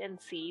to wait and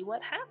see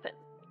what happens.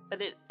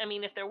 But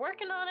if they're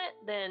working on it,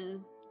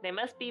 then they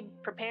must be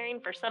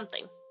preparing for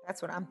something.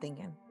 That's what I'm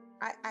thinking.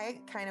 I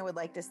kind of would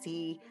like to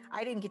see,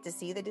 I didn't get to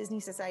see the Disney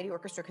Society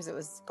Orchestra because it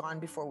was gone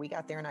before we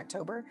got there in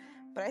October,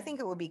 but I think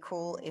it would be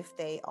cool if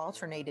they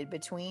alternated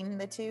between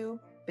the two,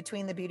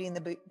 between the Beauty and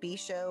the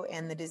Beast show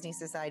and the Disney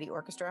Society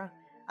Orchestra.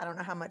 I don't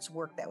know how much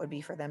work that would be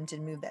for them to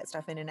move that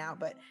stuff in and out,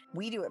 but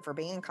we do it for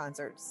band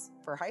concerts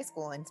for high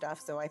school and stuff,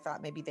 so I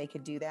thought maybe they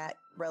could do that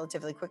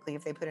relatively quickly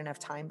if they put enough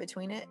time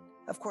between it.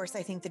 Of course,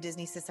 I think the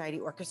Disney Society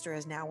Orchestra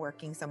is now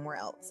working somewhere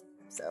else,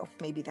 so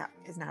maybe that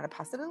is not a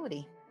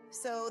possibility.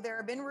 So there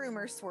have been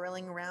rumors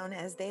swirling around,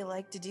 as they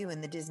like to do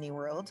in the Disney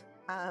world.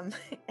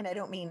 And I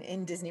don't mean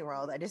in Disney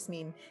World. I just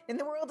mean in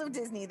the world of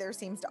Disney, there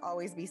seems to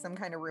always be some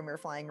kind of rumor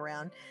flying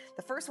around.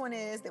 The first one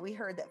is that we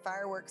heard that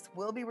fireworks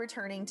will be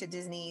returning to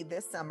Disney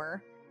this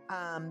summer.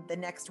 The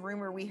next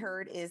rumor we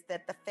heard is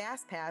that the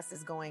Fast Pass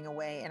is going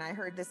away. And I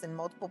heard this in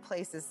multiple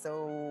places,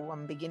 so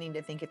I'm beginning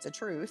to think it's a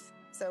truth.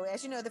 So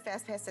as you know, the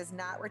Fast Pass has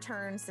not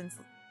returned since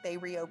they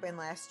reopened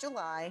last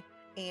July.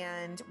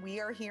 And we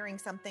are hearing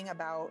something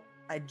about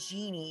a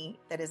genie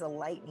that is a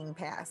lightning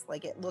pass.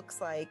 Like it looks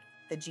like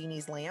the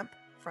genie's lamp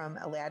from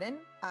Aladdin.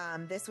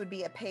 This would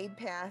be a paid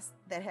pass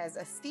that has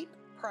a steep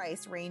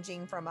price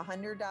ranging from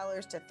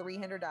 $100 to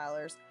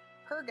 $300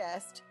 per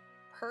guest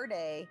per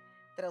day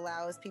that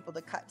allows people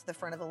to cut to the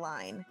front of the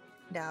line.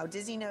 Now,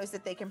 Disney knows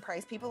that they can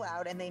price people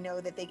out, and they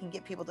know that they can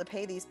get people to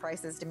pay these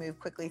prices to move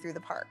quickly through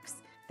the parks.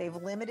 They've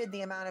limited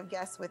the amount of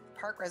guests with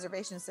park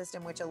reservation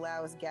system, which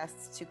allows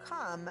guests to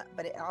come,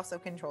 but it also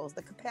controls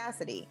the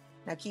capacity.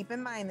 Now, keep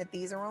in mind that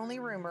these are only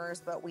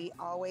rumors, but we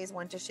always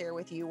want to share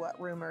with you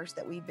what rumors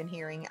that we've been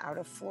hearing out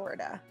of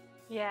Florida.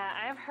 Yeah,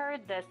 I've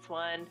heard this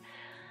one.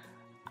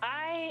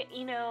 I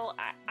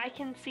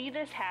can see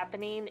this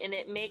happening, and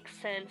it makes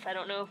sense. I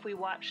don't know if we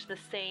watch the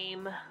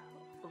same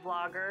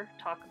vlogger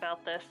talk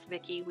about this,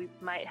 Vicky. We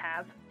might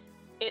have.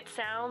 It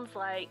sounds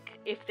like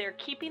if they're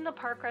keeping the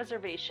park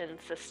reservation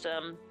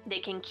system, they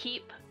can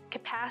keep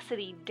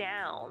capacity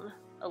down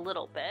a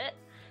little bit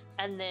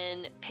and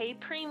then pay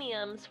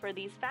premiums for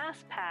these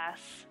Fast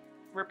Pass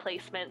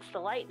replacements, the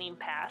Lightning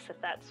Pass, if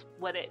that's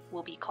what it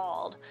will be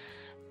called.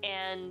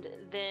 And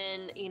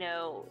then,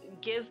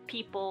 give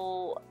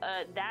people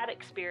that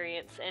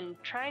experience and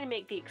trying to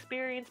make the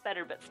experience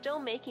better, but still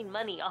making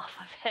money off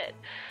of it.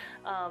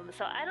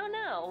 So I don't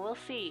know. We'll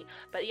see.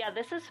 But yeah,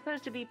 this is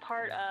supposed to be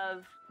part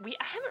of... I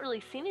haven't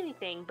really seen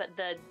anything, but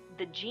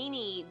the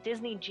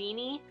Disney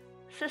Genie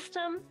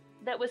system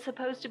that was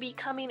supposed to be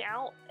coming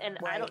out, and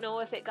right. I don't know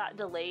if it got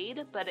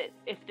delayed, but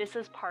if this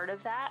is part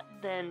of that,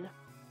 then...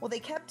 Well, they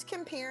kept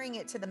comparing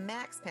it to the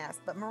Max Pass,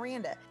 but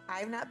Miranda,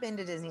 I've not been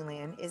to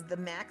Disneyland. Is the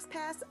Max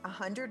Pass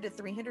 $100 to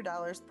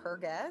 $300 per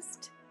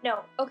guest?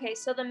 No. Okay,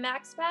 so the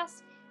Max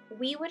Pass,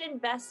 we would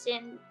invest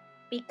in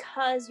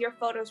because your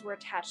photos were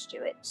attached to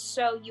it.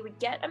 So you would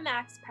get a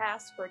Max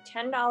Pass for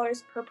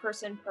 $10 per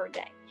person per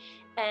day.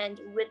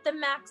 And with the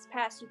Max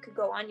Pass, you could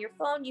go on your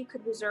phone, you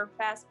could reserve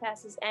Fast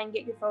Passes and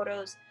get your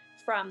photos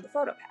from the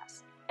Photo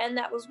Pass. And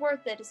that was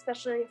worth it,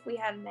 especially if we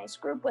had a nice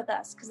group with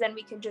us, because then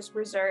we could just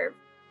reserve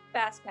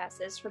Fast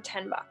Passes for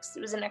 $10. It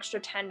was an extra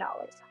 $10.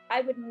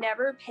 I would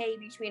never pay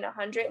between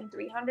 $100 and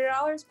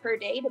 $300 per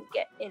day to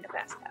get in a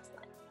Fast Pass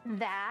line.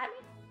 That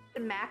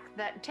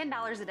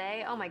 $10 a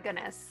day, oh my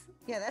goodness.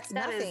 Yeah, that's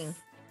nothing.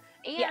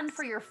 And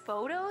for your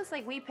photos,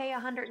 like we pay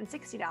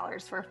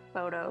 $160 for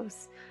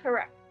photos.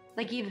 Correct.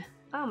 Like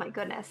oh my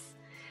goodness.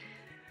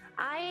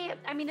 I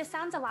mean, it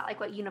sounds a lot like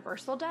what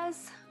Universal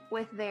does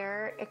with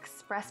their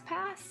Express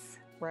Pass.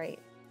 Right.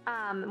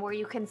 where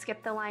you can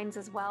skip the lines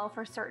as well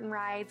for certain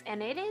rides.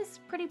 And it is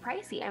pretty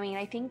pricey. I mean,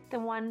 I think the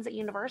ones at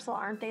Universal,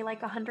 aren't they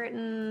like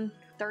 $130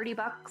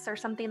 or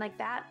something like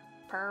that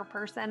per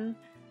person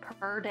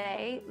per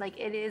day? Like,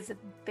 it is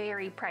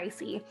very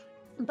pricey.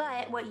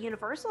 But what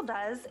Universal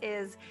does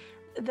is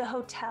the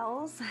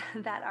hotels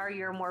that are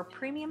your more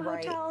premium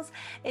hotels,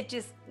 it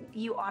just,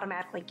 you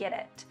automatically get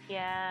it.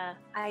 Yeah.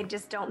 I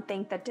just don't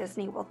think that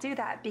Disney will do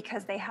that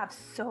because they have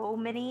so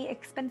many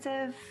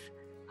expensive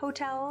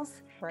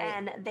hotels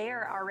and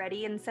they're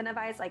already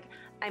incentivized. Like,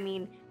 I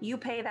mean, you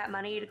pay that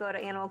money to go to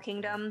Animal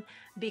Kingdom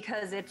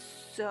because it's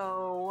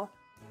so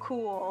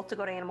cool to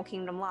go to Animal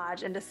Kingdom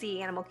Lodge and to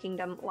see Animal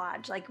Kingdom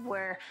Lodge, like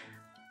where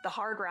the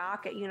Hard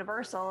Rock at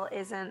Universal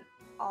isn't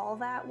all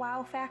that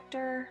wow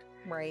factor.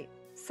 Right.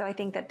 So I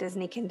think that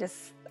Disney can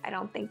just, I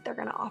don't think they're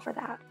going to offer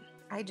that.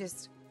 I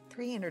just,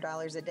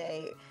 $300 a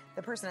day.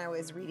 The person I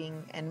was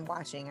reading and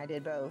watching, I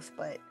did both,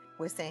 but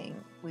was saying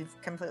we've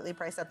completely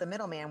priced out the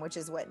middleman, which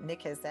is what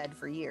Nick has said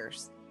for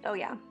years. Oh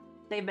yeah.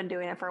 They've been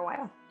doing it for a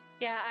while.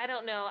 Yeah, I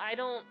don't know.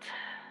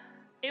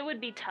 It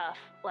would be tough.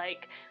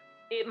 Like,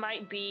 it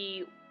might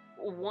be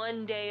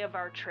one day of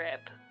our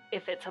trip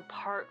if it's a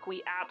park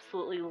we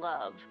absolutely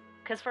love.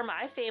 Because for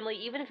my family,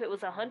 even if it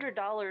was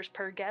 $100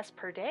 per guest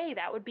per day,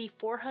 that would be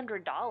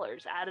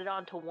 $400 added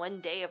on to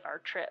one day of our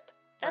trip.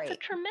 That's a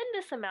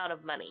tremendous amount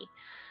of money.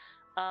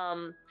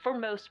 For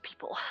most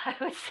people, I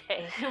would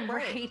say.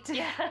 Right.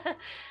 Yeah.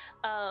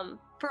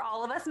 For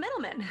all of us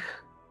middlemen.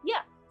 Yeah.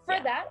 For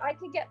that, I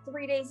could get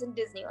 3 days in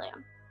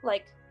Disneyland.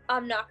 Like,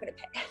 I'm not going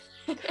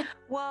to pay.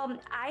 Well,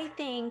 I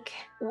think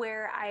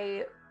where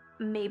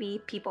maybe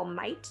people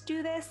might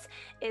do this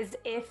is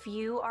if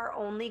you are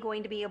only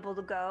going to be able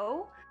to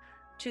go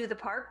to the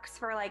parks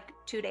for like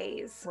 2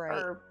 days,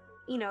 or,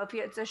 you know, if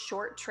it's a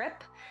short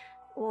trip,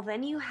 well,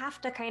 then you have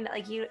to kind of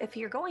like if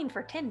you're going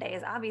for 10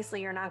 days,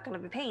 obviously you're not going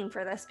to be paying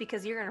for this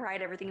because you're going to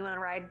ride everything you want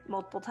to ride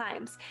multiple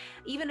times.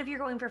 Even if you're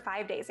going for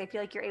 5 days, I feel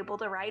like you're able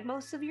to ride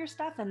most of your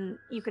stuff and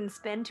you can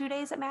spend 2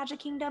 days at Magic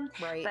Kingdom.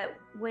 Right. But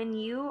when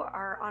you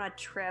are on a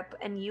trip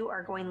and you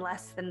are going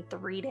less than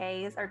 3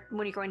 days, or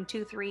when you're going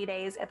 2-3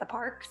 days at the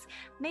parks,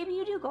 maybe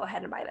you do go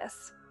ahead and buy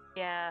this.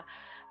 Yeah.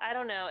 I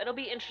don't know. It'll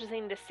be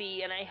interesting to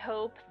see, and I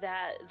hope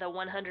that the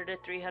 $100 to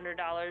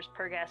 $300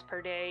 per guest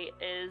per day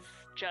is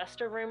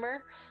just a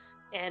rumor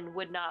and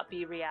would not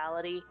be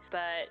reality.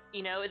 But,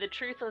 you know, the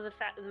truth of the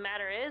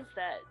matter is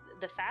that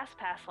the Fast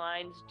Pass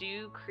lines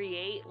do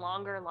create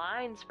longer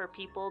lines for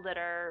people that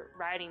are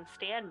riding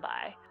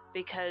standby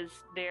because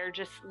they're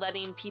just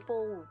letting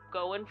people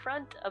go in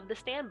front of the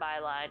standby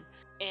line.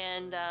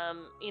 And,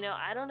 you know,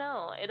 I don't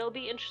know. It'll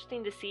be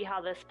interesting to see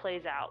how this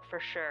plays out for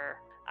sure.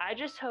 I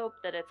just hope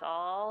that it's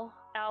all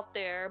out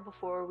there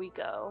before we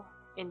go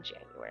in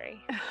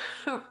January.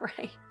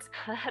 Right.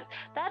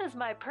 That is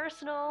my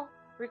personal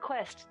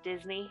request,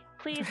 Disney.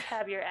 Please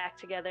have your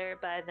act together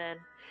by then.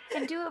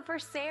 And do it for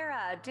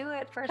Sarah. Do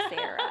it for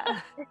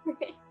Sarah.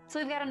 So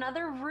we've got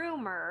another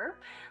rumor.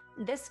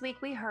 This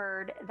week we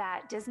heard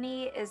that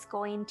Disney is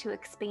going to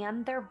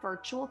expand their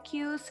virtual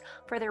queues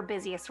for their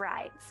busiest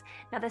rides.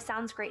 Now this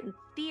sounds great in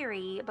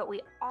theory, but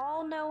we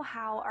all know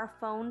how our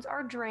phones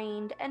are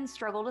drained and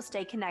struggle to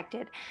stay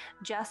connected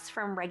just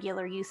from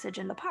regular usage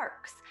in the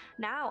parks.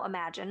 Now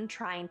imagine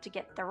trying to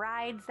get the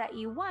rides that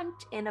you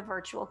want in a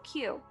virtual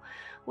queue.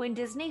 When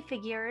Disney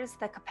figures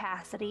the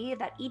capacity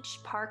that each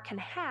park can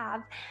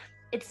have,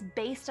 it's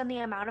based on the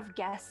amount of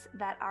guests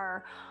that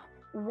are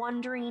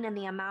wondering and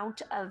the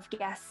amount of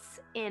guests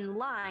in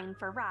line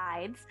for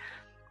rides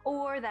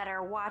or that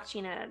are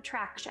watching an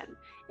attraction.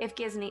 If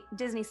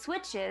Disney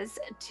switches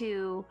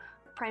to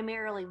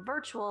primarily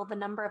virtual, the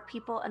number of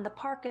people in the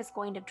park is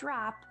going to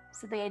drop.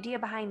 So the idea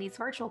behind these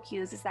virtual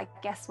queues is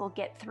that guests will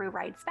get through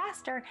rides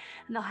faster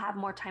and they'll have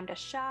more time to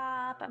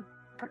shop and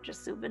purchase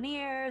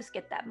souvenirs,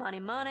 get that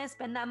money,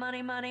 spend that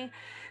money,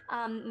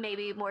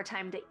 maybe more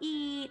time to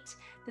eat.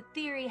 The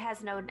theory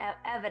has no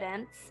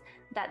evidence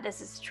that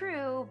this is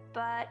true,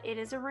 but it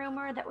is a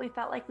rumor that we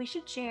felt like we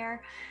should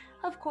share.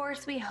 Of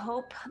course, we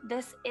hope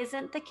this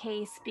isn't the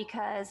case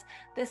because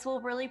this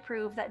will really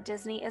prove that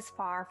Disney is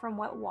far from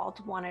what Walt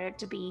wanted it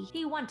to be.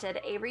 He wanted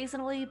a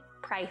reasonably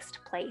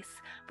priced place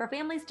for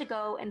families to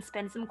go and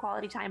spend some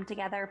quality time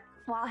together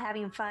while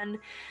having fun,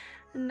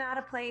 not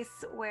a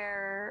place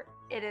where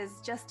it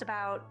is just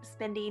about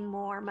spending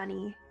more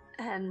money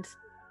and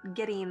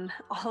getting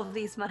all of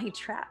these money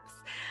traps.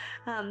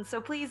 So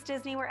please,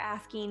 Disney, we're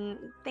asking,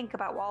 think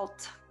about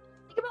Walt.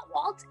 Think about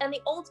Walt and the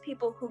old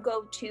people who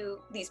go to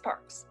these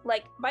parks.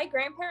 Like, my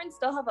grandparents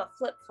still have a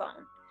flip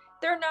phone.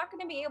 They're not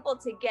going to be able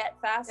to get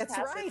fast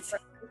passes for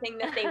everything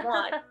that they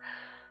want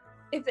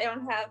if they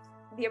don't have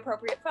the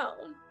appropriate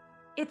phone.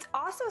 It's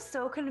also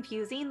so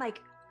confusing.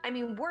 Like, I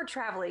mean, we're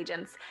travel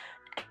agents,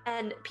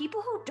 and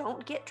people who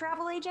don't get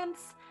travel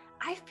agents,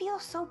 I feel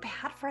so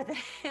bad for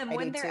them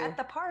when they're at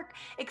the park,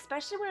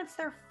 especially when it's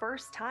their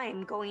first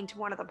time going to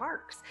one of the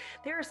parks.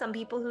 There are some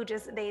people who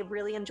they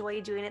really enjoy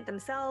doing it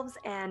themselves,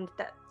 and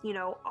that, you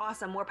know,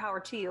 awesome, more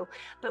power to you.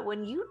 But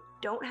when you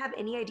don't have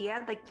any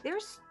idea, like,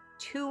 there's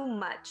too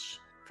much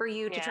for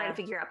you to try Yeah. to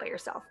figure out by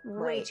yourself.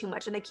 Way Right. too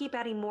much. And they keep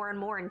adding more and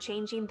more and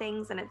changing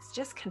things, and it's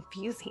just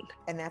confusing.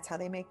 And that's how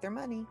they make their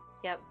money,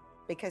 Yep.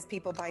 because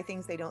people buy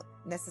things they don't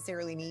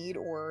necessarily need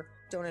or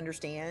don't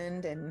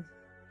understand. And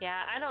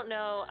Yeah, I don't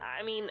know.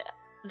 I mean,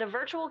 the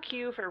virtual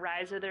queue for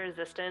Rise of the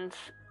Resistance,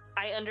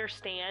 I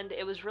understand.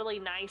 It was really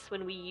nice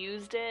when we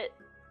used it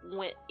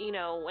when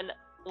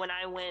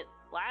I went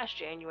last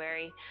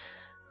January,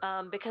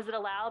 because it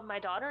allowed my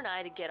daughter and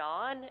I to get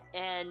on,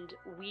 and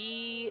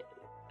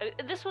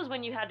this was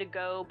when you had to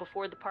go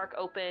before the park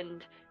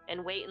opened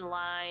and wait in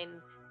line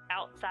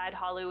outside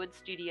Hollywood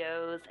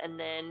Studios, and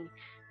then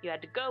you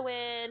had to go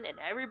in and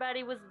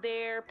everybody was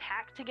there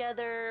packed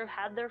together,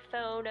 had their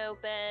phone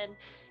open,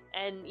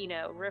 and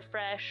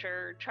refresh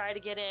or try to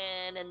get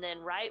in, and then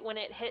right when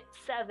it hit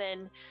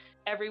 7,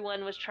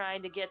 everyone was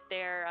trying to get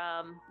their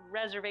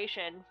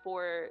reservation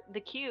for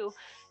the queue.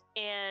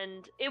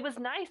 And it was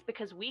nice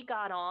because we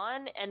got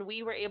on and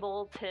we were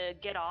able to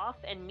get off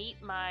and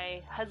meet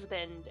my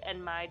husband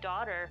and my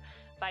daughter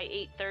by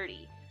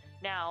 8:30.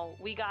 Now,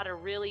 we got a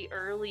really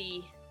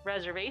early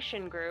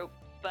reservation group,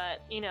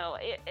 but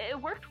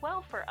it worked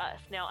well for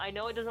us. Now, I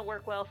know it doesn't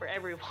work well for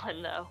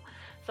everyone though,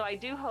 so I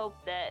do hope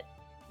that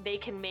they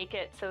can make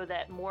it so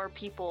that more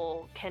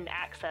people can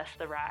access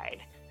the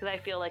ride, because I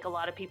feel like a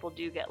lot of people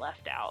do get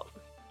left out.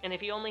 And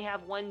if you only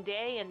have one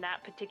day in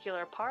that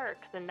particular park,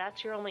 then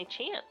that's your only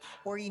chance.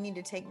 or you need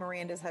to take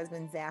Miranda's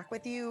husband Zach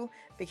with you,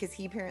 because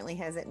he apparently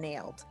has it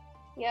nailed.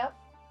 Yep.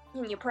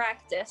 And you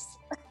practice.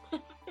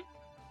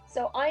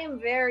 So I am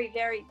very,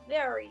 very,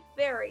 very,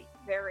 very,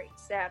 very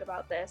sad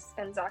about this,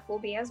 and Zach will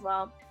be as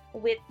well.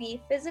 With the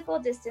physical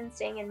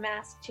distancing and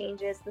mask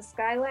changes, the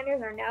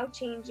Skyliners are now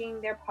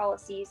changing their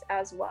policies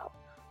as well.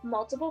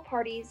 Multiple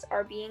parties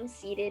are being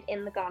seated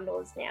in the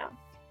gondolas now.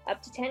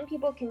 Up to 10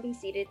 people can be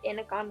seated in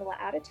a gondola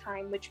at a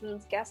time, which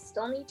means guests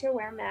still need to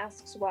wear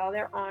masks while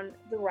they're on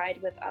the ride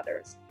with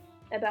others.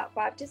 About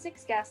 5 to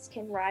 6 guests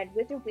can ride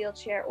with a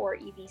wheelchair or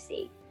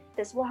EVC.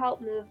 This will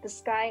help move the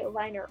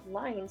Skyliner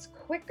lines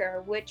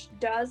quicker, which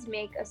does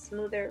make a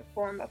smoother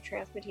form of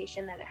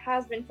transportation than it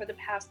has been for the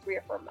past 3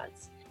 or 4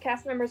 months.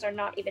 Cast members are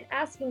not even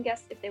asking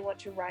guests if they want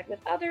to ride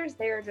with others,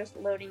 they are just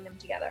loading them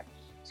together.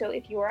 So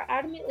if you are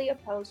adamantly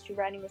opposed to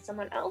riding with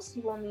someone else,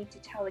 you will need to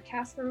tell the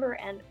cast member,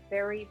 and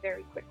very,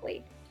 very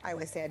quickly. I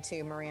was sad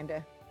too,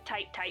 Miranda.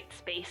 Tight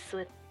space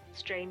with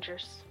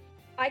strangers.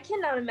 I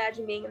cannot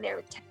imagine being in there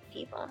with 10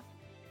 people.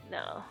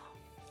 No.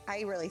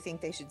 I really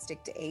think they should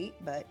stick to 8,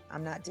 but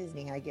I'm not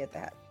Disney. I get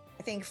that.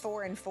 I think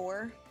 4 and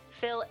 4.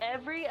 Fill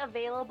every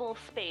available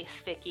space,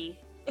 Vicky.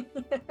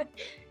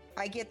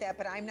 I get that,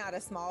 but I'm not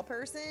a small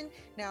person.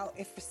 Now,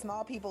 if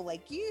small people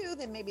like you,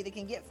 then maybe they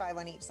can get 5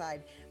 on each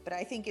side. But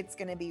I think it's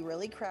going to be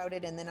really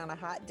crowded. And then on a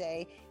hot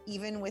day,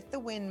 even with the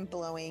wind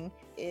blowing,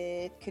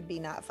 it could be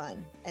not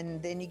fun.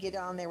 And then you get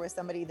on there with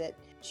somebody that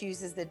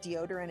chooses that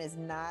deodorant is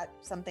not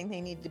something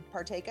they need to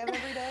partake of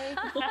every day.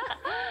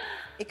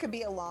 It could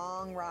be a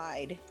long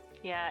ride.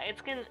 Yeah,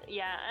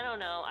 I don't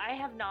know. I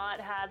have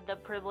not had the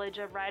privilege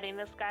of riding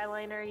the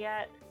Skyliner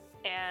yet.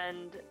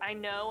 And I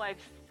know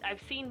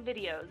I've seen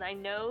videos. I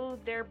know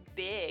they're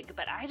big,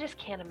 but I just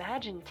can't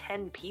imagine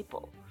 10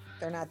 people.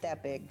 They're not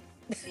that big.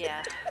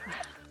 Yeah.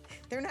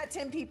 They're not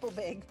 10 people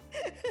big.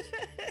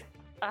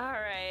 All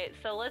right,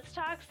 so let's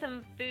talk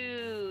some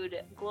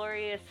food.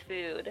 Glorious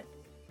food.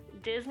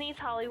 Disney's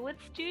Hollywood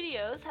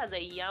Studios has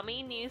a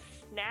yummy new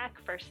snack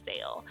for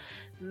sale.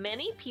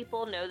 Many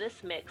people know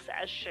this mix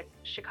as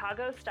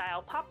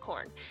Chicago-style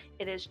popcorn.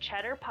 It is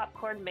cheddar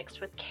popcorn mixed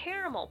with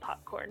caramel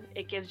popcorn.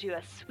 It gives you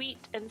a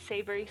sweet and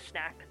savory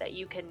snack that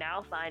you can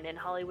now find in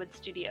Hollywood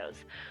Studios.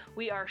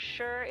 We are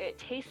sure it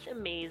tastes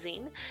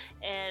amazing,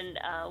 and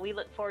we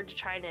look forward to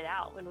trying it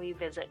out when we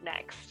visit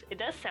next. It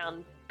does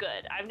sound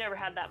good. I've never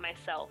had that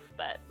myself,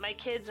 but my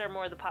kids are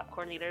more the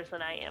popcorn eaters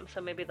than I am, so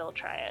maybe they'll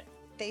try it.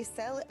 They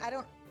sell it.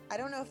 I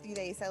don't know if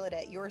they sell it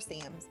at your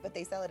Sam's, but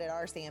they sell it at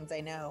our Sam's,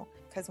 I know,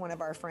 because one of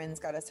our friends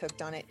got us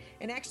hooked on it.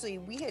 And actually,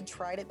 we had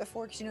tried it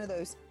before, because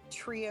those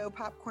trio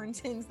popcorn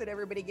tins that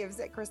everybody gives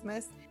at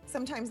Christmas?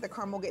 Sometimes the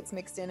caramel gets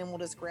mixed in and we'll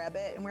just grab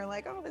it and we're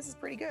like, oh, this is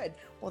pretty good.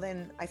 Well,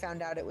 then I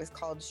found out it was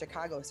called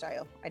Chicago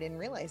style. I didn't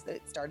realize that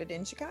it started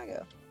in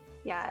Chicago.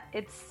 Yeah,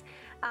 it's,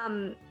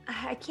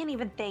 I can't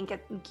even think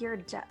it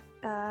geared,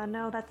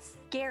 no, that's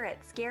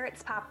Garrett's.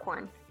 Garrett's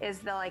popcorn is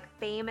the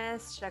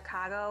famous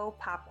Chicago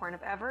popcorn.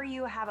 If ever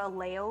you have a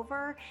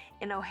layover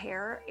in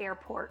O'Hare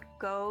Airport,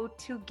 go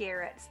to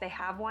Garrett's. They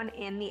have one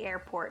in the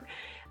airport.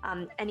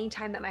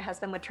 Anytime that my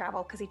husband would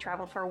travel, because he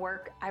traveled for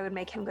work, I would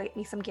make him get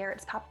me some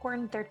Garrett's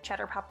popcorn. Their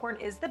cheddar popcorn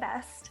is the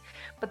best,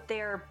 but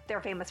they're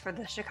famous for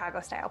the Chicago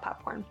style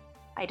popcorn.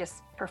 I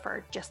just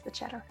prefer just the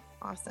cheddar.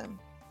 Awesome.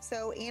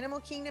 So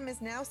Animal Kingdom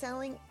is now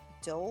selling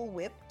Dole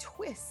Whip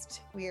Twist.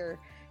 We're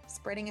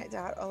spreading it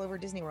out all over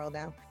Disney World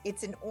now.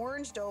 It's an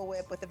orange Dole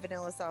Whip with a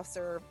vanilla soft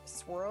serve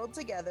swirled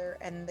together,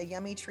 and the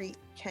yummy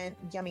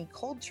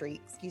cold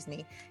treat,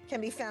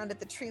 can be found at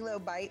the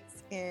Trilo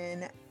Bites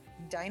in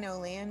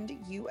Dinoland,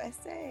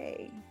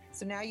 USA.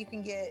 So now you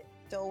can get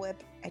Dole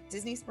Whip at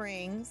Disney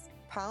Springs,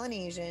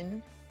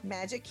 Polynesian,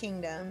 Magic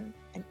Kingdom,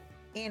 and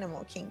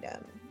Animal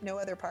Kingdom. No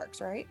other parks,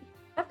 right?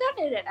 I've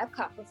gotten it at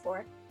Epcot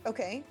before.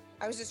 Okay.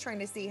 I was just trying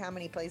to see how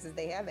many places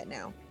they have it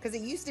now. Because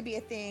it used to be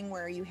a thing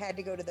where you had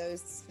to go to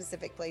those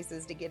specific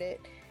places to get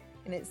it.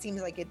 And it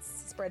seems like it's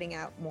spreading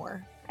out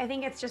more. I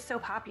think it's just so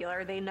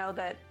popular. They know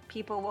that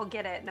people will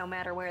get it no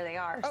matter where they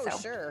are. Oh,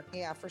 sure.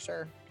 Yeah, for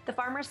sure. The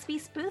Farmer's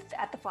Feast booth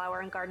at the Flower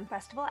and Garden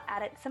Festival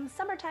added some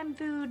summertime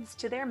foods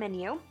to their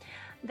menu.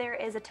 There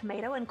is a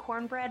tomato and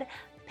cornbread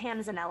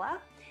panzanella.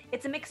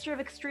 It's a mixture of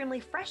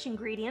extremely fresh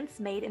ingredients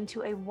made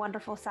into a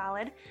wonderful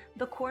salad.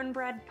 The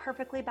cornbread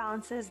perfectly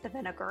balances the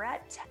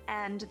vinaigrette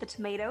and the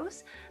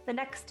tomatoes. The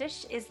next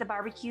dish is the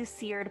barbecue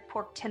seared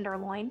pork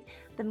tenderloin.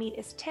 The meat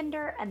is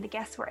tender and the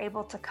guests were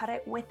able to cut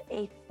it with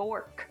a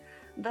fork.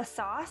 The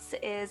sauce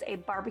is a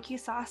barbecue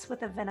sauce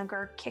with a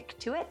vinegar kick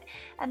to it,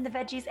 and the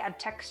veggies add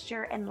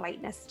texture and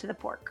lightness to the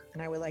pork.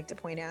 And I would like to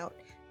point out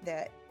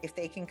that if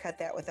they can cut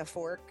that with a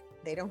fork,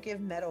 they don't give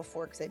metal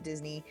forks at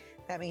Disney.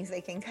 That means they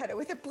can cut it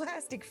with a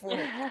plastic fork.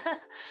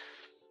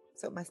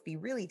 So it must be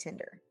really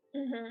tender.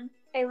 Mm-hmm.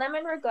 A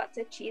lemon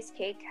ricotta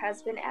cheesecake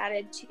has been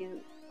added to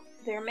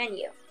their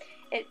menu.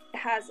 It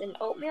has an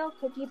oatmeal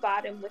cookie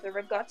bottom with a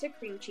ricotta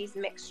cream cheese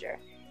mixture.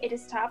 It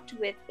is topped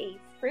with a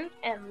fruit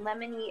and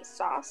lemony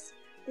sauce.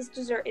 This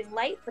dessert is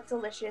light but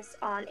delicious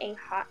on a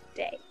hot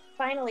day.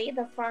 Finally,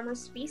 the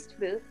Farmer's Feast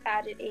booth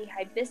added a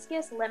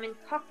hibiscus lemon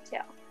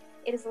cocktail.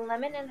 It is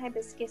lemon and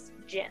hibiscus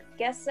gin.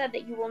 Guests said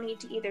that you will need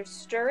to either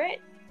stir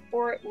it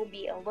or it will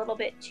be a little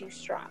bit too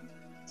strong.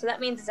 So that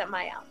means it's at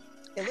my alley.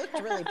 It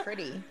looked really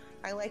pretty.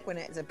 I like when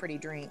it's a pretty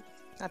drink.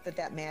 Not that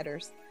that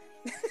matters.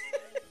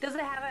 Does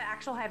it have an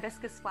actual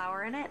hibiscus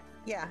flower in it?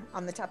 Yeah,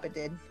 on the top it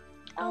did.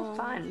 Oh,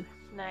 fun.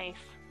 Nice.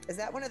 Is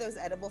that one of those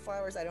edible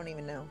flowers? I don't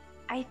even know.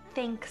 I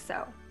think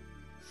so.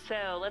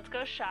 So let's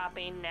go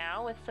shopping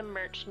now with some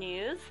merch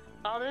news.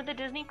 Although the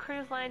Disney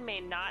Cruise Line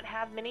may not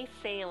have many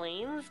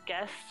sailings,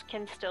 guests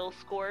can still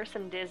score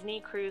some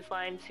Disney Cruise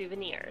Line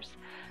souvenirs.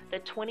 The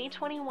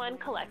 2021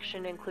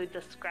 collection includes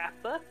a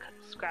scrapbook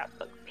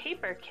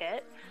paper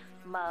kit,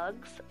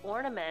 mugs,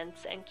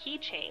 ornaments, and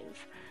keychains.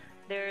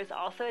 There's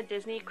also a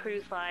Disney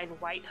Cruise Line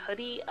white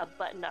hoodie, a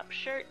button-up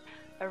shirt,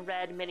 a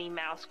red Minnie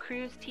Mouse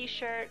Cruise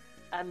t-shirt,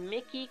 a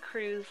Mickey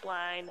Cruise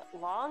Line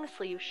long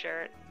sleeve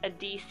shirt, a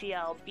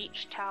DCL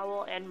beach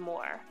towel, and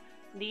more.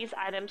 These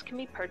items can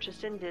be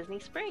purchased in Disney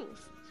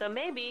Springs. So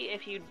maybe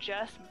if you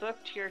just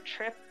booked your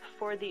trip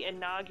for the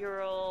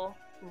inaugural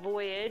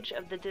voyage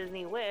of the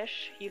Disney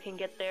Wish, you can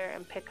get there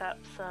and pick up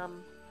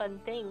some fun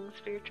things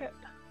for your trip.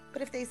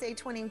 But if they say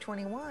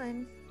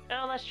 2021...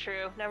 Oh, that's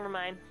true. Never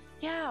mind.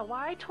 Yeah,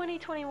 why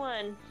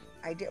 2021?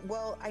 I did.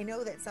 Well, I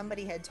know that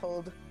somebody had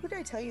told, who did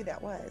I tell you that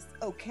was?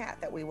 Oh, Kat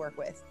that we work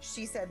with.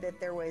 She said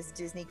that there was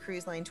Disney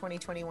Cruise Line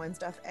 2021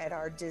 stuff at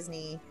our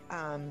Disney,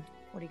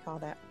 what do you call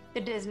that? The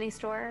Disney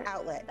store?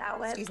 Outlet.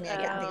 Excuse me, I Oh.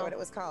 can't think of what it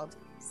was called.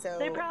 So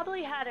They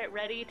probably had it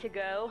ready to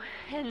go,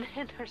 and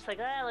they're just like,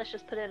 let's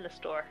just put it in the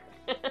store.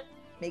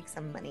 make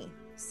some money.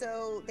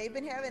 So they've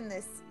been having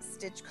this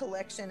Stitch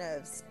collection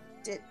of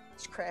Stitch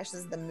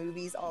Crashes the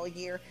movies all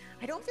year.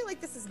 I don't feel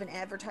like this has been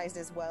advertised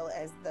as well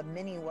as the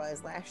mini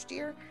was last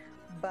year,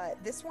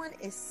 but this one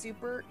is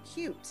super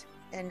cute.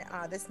 And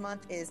this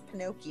month is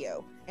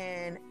Pinocchio.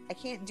 And I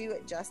can't do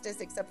it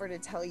justice except for to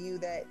tell you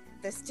that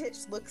the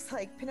Stitch looks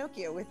like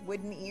Pinocchio with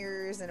wooden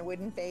ears and a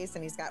wooden face.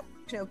 And he's got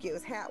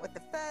Pinocchio's hat with the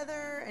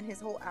feather and his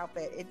whole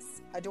outfit.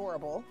 It's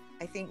adorable.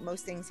 I think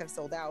most things have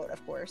sold out,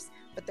 of course.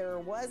 But there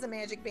was a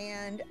magic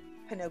band,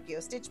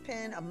 Pinocchio Stitch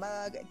pin, a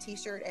mug, a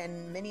t-shirt,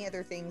 and many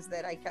other things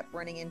that I kept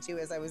running into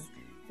as I was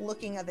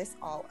looking at this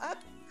all up.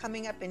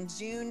 Coming up in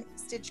June,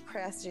 Stitch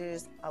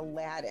Crashes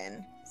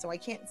Aladdin. So I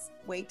can't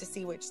wait to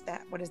see what is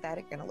that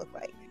going to look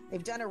like.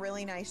 They've done a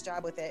really nice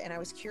job with it, and I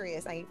was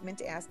curious. I meant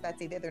to ask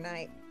Betsy the other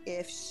night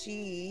if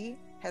she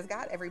has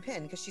got every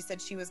pin, because she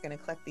said she was going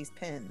to collect these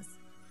pins.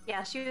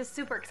 Yeah, she was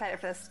super excited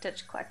for the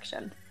Stitch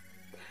collection.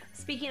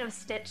 Speaking of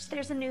Stitch,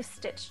 there's a new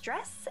Stitch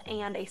dress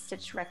and a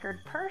Stitch record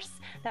purse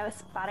that was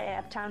spotted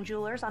at Uptown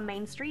Jewelers on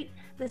Main Street.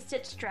 The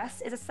Stitch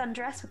dress is a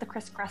sundress with a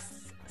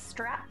crisscross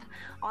strap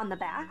on the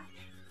back.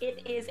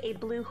 It is a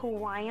blue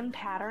Hawaiian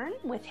pattern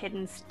with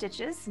hidden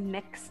stitches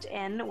mixed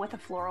in with a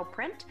floral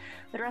print.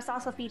 The dress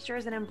also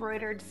features an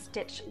embroidered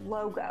Stitch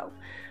logo.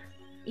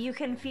 You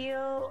can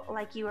feel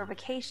like you are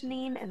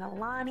vacationing in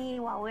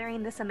Aulani while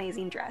wearing this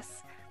amazing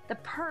dress. The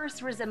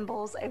purse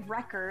resembles a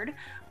record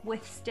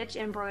with Stitch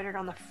embroidered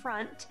on the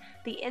front.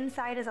 The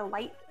inside is a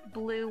light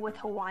blue with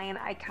Hawaiian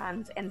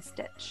icons and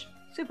Stitch.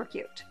 Super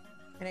cute.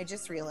 And I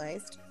just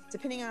realized,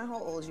 depending on how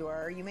old you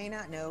are, you may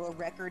not know a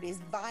record is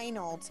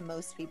vinyl to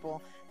most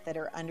people that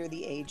are under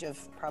the age of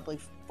probably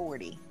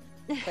 40.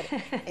 But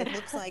it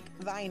looks like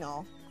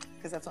vinyl,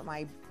 because that's what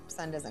my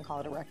son doesn't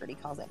call it a record. He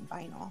calls it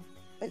vinyl.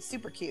 But it's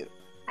super cute.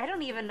 I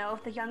don't even know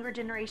if the younger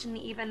generation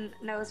even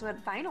knows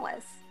what vinyl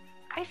is.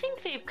 I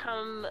think they've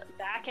come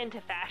back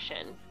into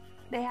fashion.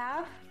 They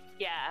have?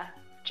 Yeah,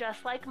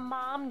 just like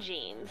mom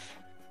jeans.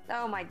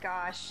 Oh my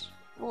gosh.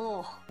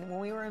 Ugh. When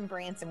we were in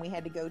Branson, we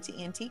had to go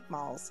to antique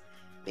malls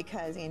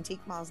because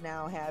antique malls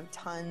now have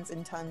tons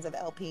and tons of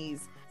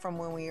LPs from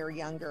when we were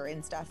younger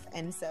and stuff.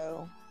 And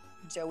so,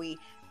 Joey,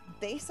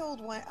 they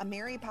sold a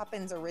Mary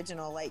Poppins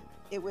original. Like,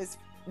 it was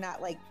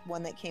not like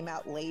one that came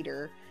out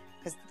later,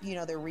 because, you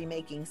know, they're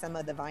remaking some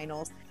of the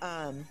vinyls.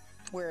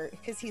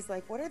 Because he's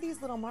like, what are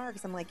these little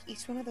marks? I'm like,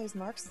 each one of those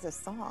marks is a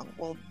song.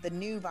 Well, the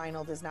new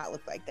vinyl does not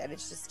look like that.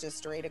 It's just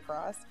straight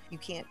across. You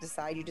can't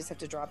decide. You just have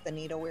to drop the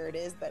needle where it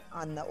is. But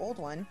on the old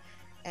one,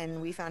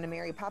 and we found a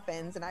Mary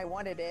Poppins, and I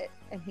wanted it,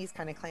 and he's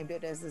kind of claimed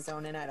it as his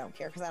own, and I don't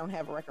care because I don't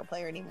have a record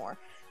player anymore.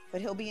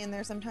 But he'll be in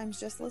there sometimes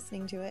just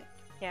listening to it.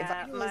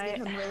 Yeah, If I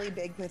become really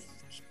big with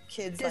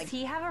kids. Does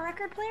he have a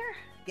record player?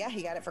 Yeah,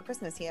 he got it for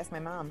Christmas. He asked my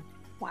mom.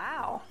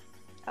 Wow.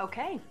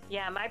 Okay.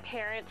 Yeah, my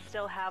parents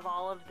still have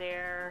all of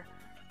their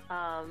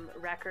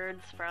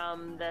records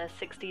from the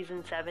 60s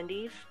and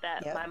 70s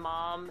that my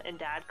mom and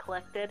dad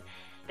collected.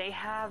 They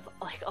have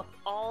like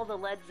all the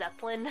Led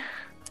Zeppelin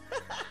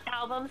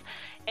albums,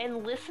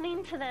 and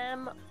listening to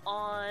them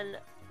on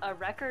a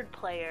record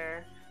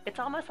player, it's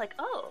almost like,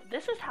 oh,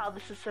 this is how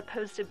this is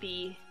supposed to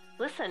be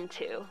listened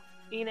to.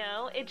 You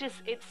know,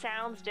 it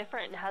sounds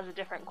different and has a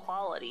different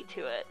quality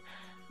to it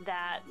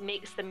that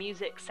makes the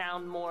music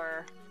sound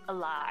more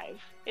alive.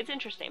 It's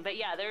interesting, but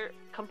yeah, they're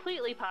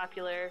completely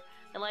popular.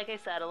 And like I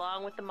said,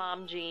 along with the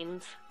mom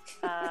jeans,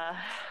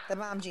 the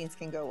mom jeans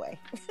can go away.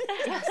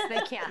 Yes,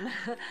 they can.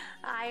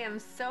 I am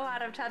so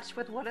out of touch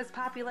with what is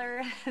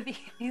popular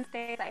these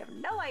days. I have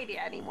no idea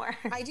anymore.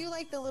 I do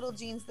like the little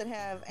jeans that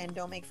have, and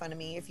don't make fun of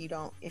me if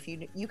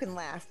you can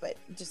laugh, but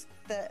just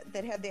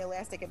that have the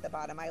elastic at the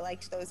bottom. I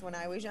liked those when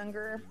I was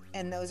younger,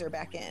 and those are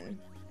back in.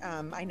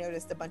 I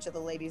noticed a bunch of the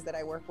ladies that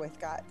I work with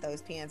got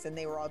those pants, and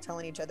they were all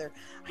telling each other,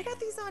 I got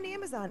these on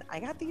Amazon. I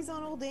got these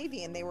on Old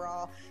Navy. And they were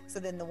all, so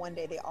then the one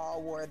day they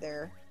all wore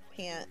their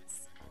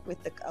pants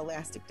with the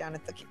elastic down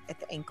at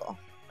the ankle.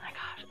 My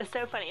gosh, it's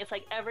so funny. It's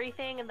like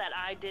everything that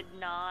I did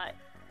not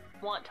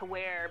want to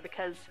wear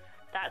because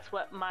that's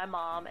what my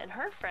mom and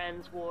her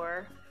friends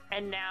wore.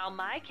 And now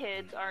my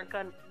kids aren't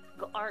going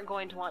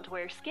to want to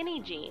wear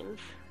skinny jeans.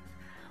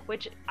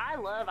 Which I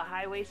love a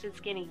high-waisted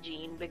skinny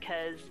jean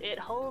because it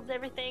holds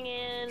everything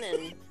in,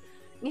 and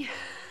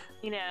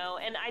you know,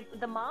 and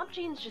the mom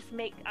jeans just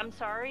make, I'm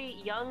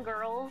sorry, young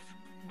girls,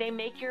 they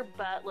make your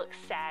butt look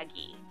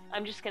saggy.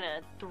 I'm just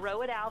gonna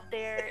throw it out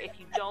there. If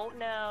you don't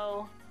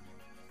know,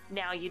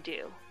 now you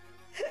do.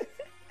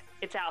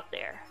 It's out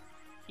there.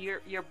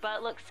 Your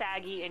butt looks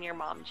saggy in your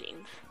mom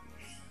jeans.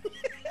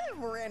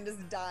 Miranda's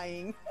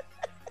dying.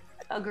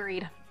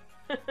 Agreed.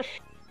 Oh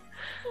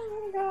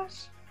my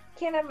gosh.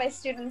 Can't have my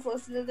students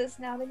listen to this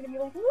now. They're gonna be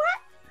like,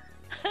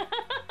 what?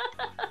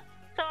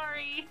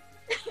 Sorry.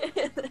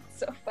 That's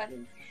so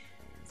funny.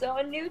 So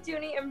a new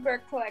Dooney and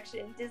Burke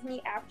collection,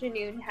 Disney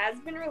Afternoon, has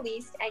been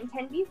released and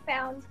can be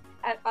found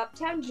at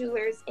Uptown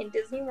Jewelers in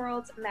Disney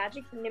World's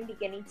Magic Kingdom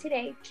beginning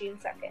today, June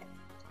 2nd.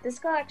 This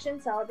collection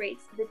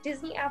celebrates the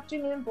Disney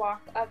Afternoon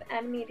block of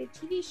animated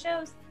TV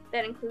shows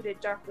that included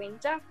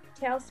Darkwing Duck,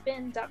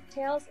 Tailspin,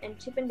 DuckTales, and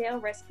Chip 'n Dale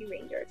Rescue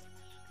Rangers.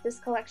 This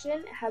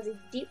collection has a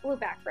deep blue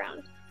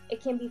background.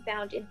 It can be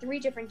found in 3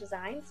 different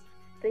designs: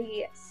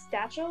 the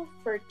satchel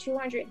for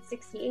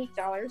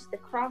 $268, the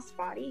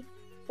crossbody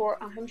for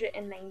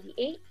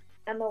 $198,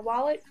 and the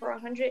wallet for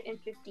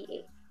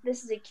 $158.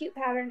 This is a cute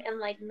pattern, and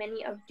like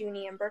many of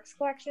Dooney and Burke's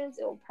collections,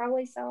 it will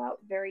probably sell out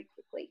very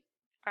quickly.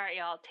 All right,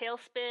 y'all.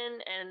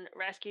 Tailspin and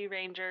Rescue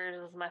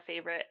Rangers is my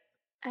favorite.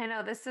 I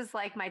know, this is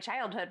like my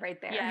childhood right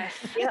there. Yes.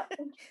 Yep.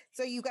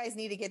 So you guys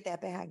need to get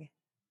that bag.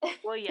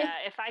 Well, yeah,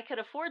 if I could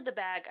afford the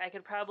bag, I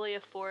could probably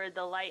afford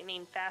the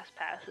Lightning Fast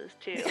Passes,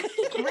 too.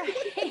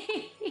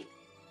 Right.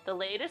 The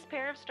latest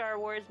pair of Star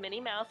Wars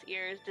Minnie Mouse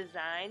ears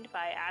designed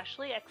by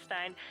Ashley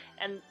Eckstein,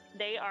 and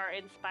they are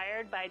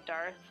inspired by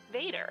Darth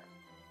Vader.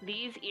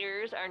 These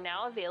ears are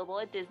now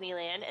available at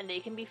Disneyland, and they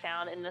can be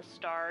found in the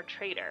Star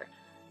Trader.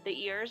 The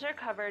ears are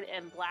covered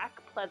in black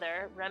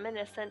pleather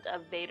reminiscent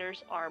of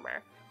Vader's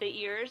armor. The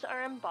ears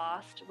are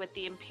embossed with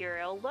the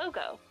Imperial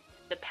logo.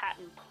 The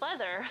patent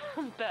pleather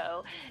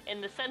bow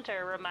in the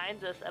center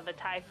reminds us of a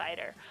TIE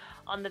fighter.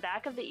 On the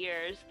back of the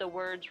ears, the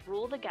words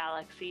 "Rule the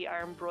Galaxy"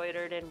 are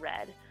embroidered in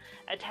red.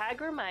 A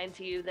tag reminds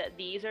you that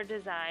these are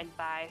designed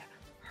by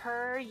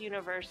Her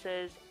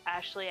Universe's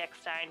Ashley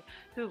Eckstein,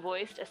 who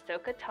voiced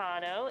Ahsoka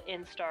Tano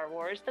in Star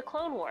Wars: The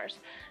Clone Wars.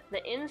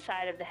 The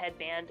inside of the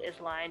headband is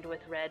lined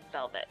with red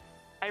velvet.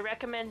 I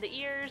recommend the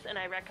ears, and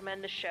I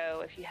recommend the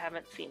show if you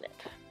haven't seen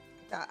it.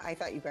 I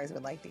thought you guys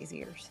would like these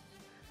ears.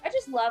 I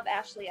just love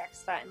Ashley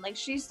Eckstein. Like,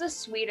 she's the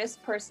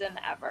sweetest person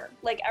ever.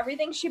 Like,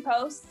 everything she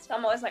posts,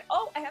 I'm always like,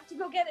 oh, I have to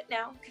go get it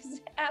now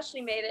because Ashley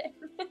made it.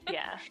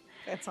 Yeah.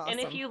 That's awesome. And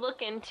if you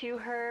look into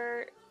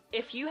her,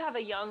 if you have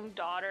a young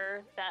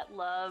daughter that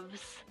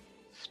loves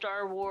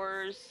Star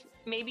Wars,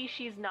 maybe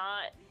she's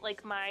not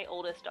like my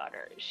oldest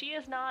daughter. She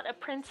is not a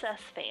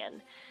princess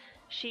fan.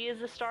 She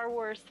is a Star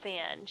Wars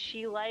fan.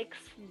 She likes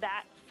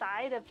that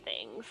side of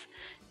things.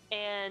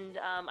 And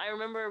I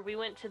remember we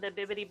went to the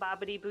Bibbidi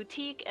Bobbidi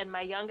Boutique, and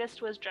my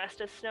youngest was dressed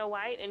as Snow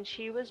White, and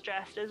she was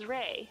dressed as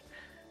Rey.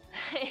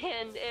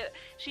 And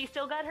she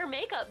still got her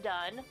makeup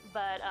done,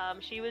 but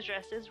she was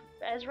dressed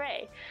as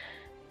Rey.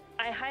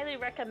 I highly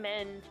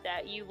recommend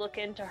that you look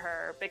into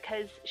her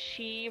because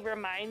she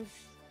reminds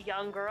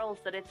young girls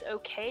that it's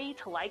okay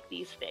to like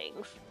these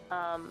things,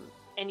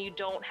 and you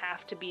don't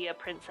have to be a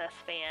princess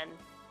fan,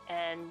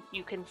 and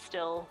you can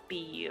still be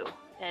you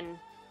and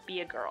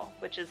be a girl,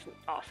 which is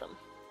awesome.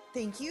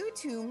 Thank you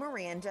to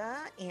Miranda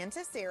and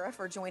to Sarah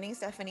for joining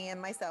Stephanie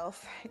and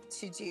myself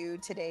to do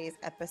today's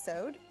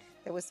episode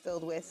that was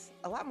filled with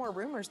a lot more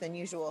rumors than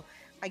usual.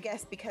 I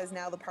guess because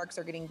now the parks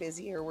are getting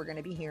busier, we're going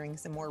to be hearing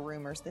some more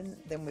rumors than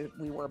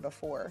we were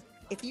before.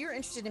 If you're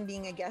interested in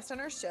being a guest on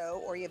our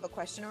show, or you have a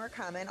question or a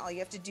comment, all you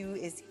have to do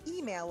is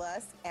email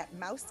us at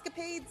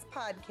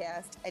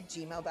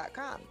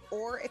mouscapadespodcast@gmail.com.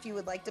 Or if you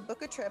would like to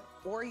book a trip,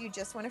 or you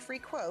just want a free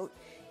quote,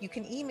 you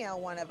can email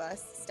one of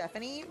us,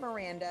 Stephanie,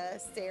 Miranda,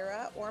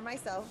 Sarah, or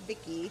myself,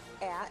 Vicky,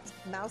 at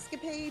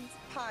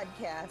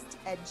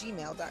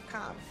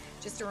mouscapadespodcast@gmail.com.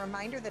 Just a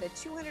reminder that a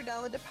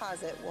 $200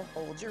 deposit will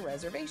hold your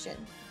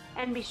reservation.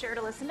 And be sure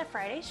to listen to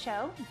Friday's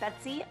show.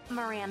 Betsy,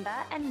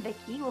 Miranda, and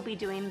Vicky will be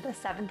doing the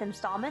 7th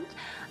installment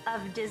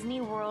of Disney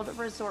World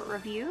Resort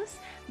Reviews.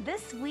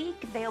 This week,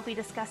 they'll be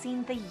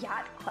discussing the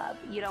Yacht Club.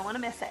 You don't want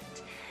to miss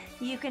it.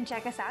 You can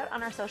check us out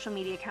on our social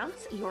media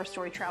accounts,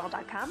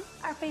 yourstorytravel.com,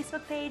 our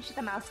Facebook page,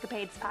 The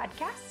Mousecapades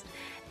Podcast,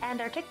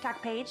 and our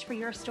TikTok page for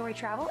Your Story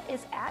Travel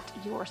is at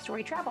Your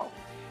Story Travel.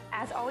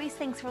 As always,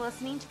 thanks for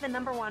listening to the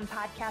 #1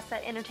 podcast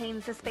that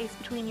entertains the space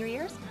between your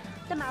ears,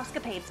 The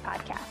Mousecapades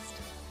Podcast.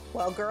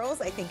 Well,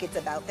 girls, I think it's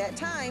about that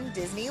time.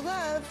 Disney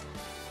love.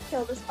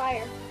 Kill this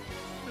fire.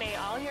 May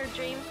all your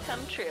dreams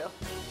come true.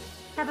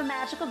 Have a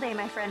magical day,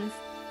 my friends.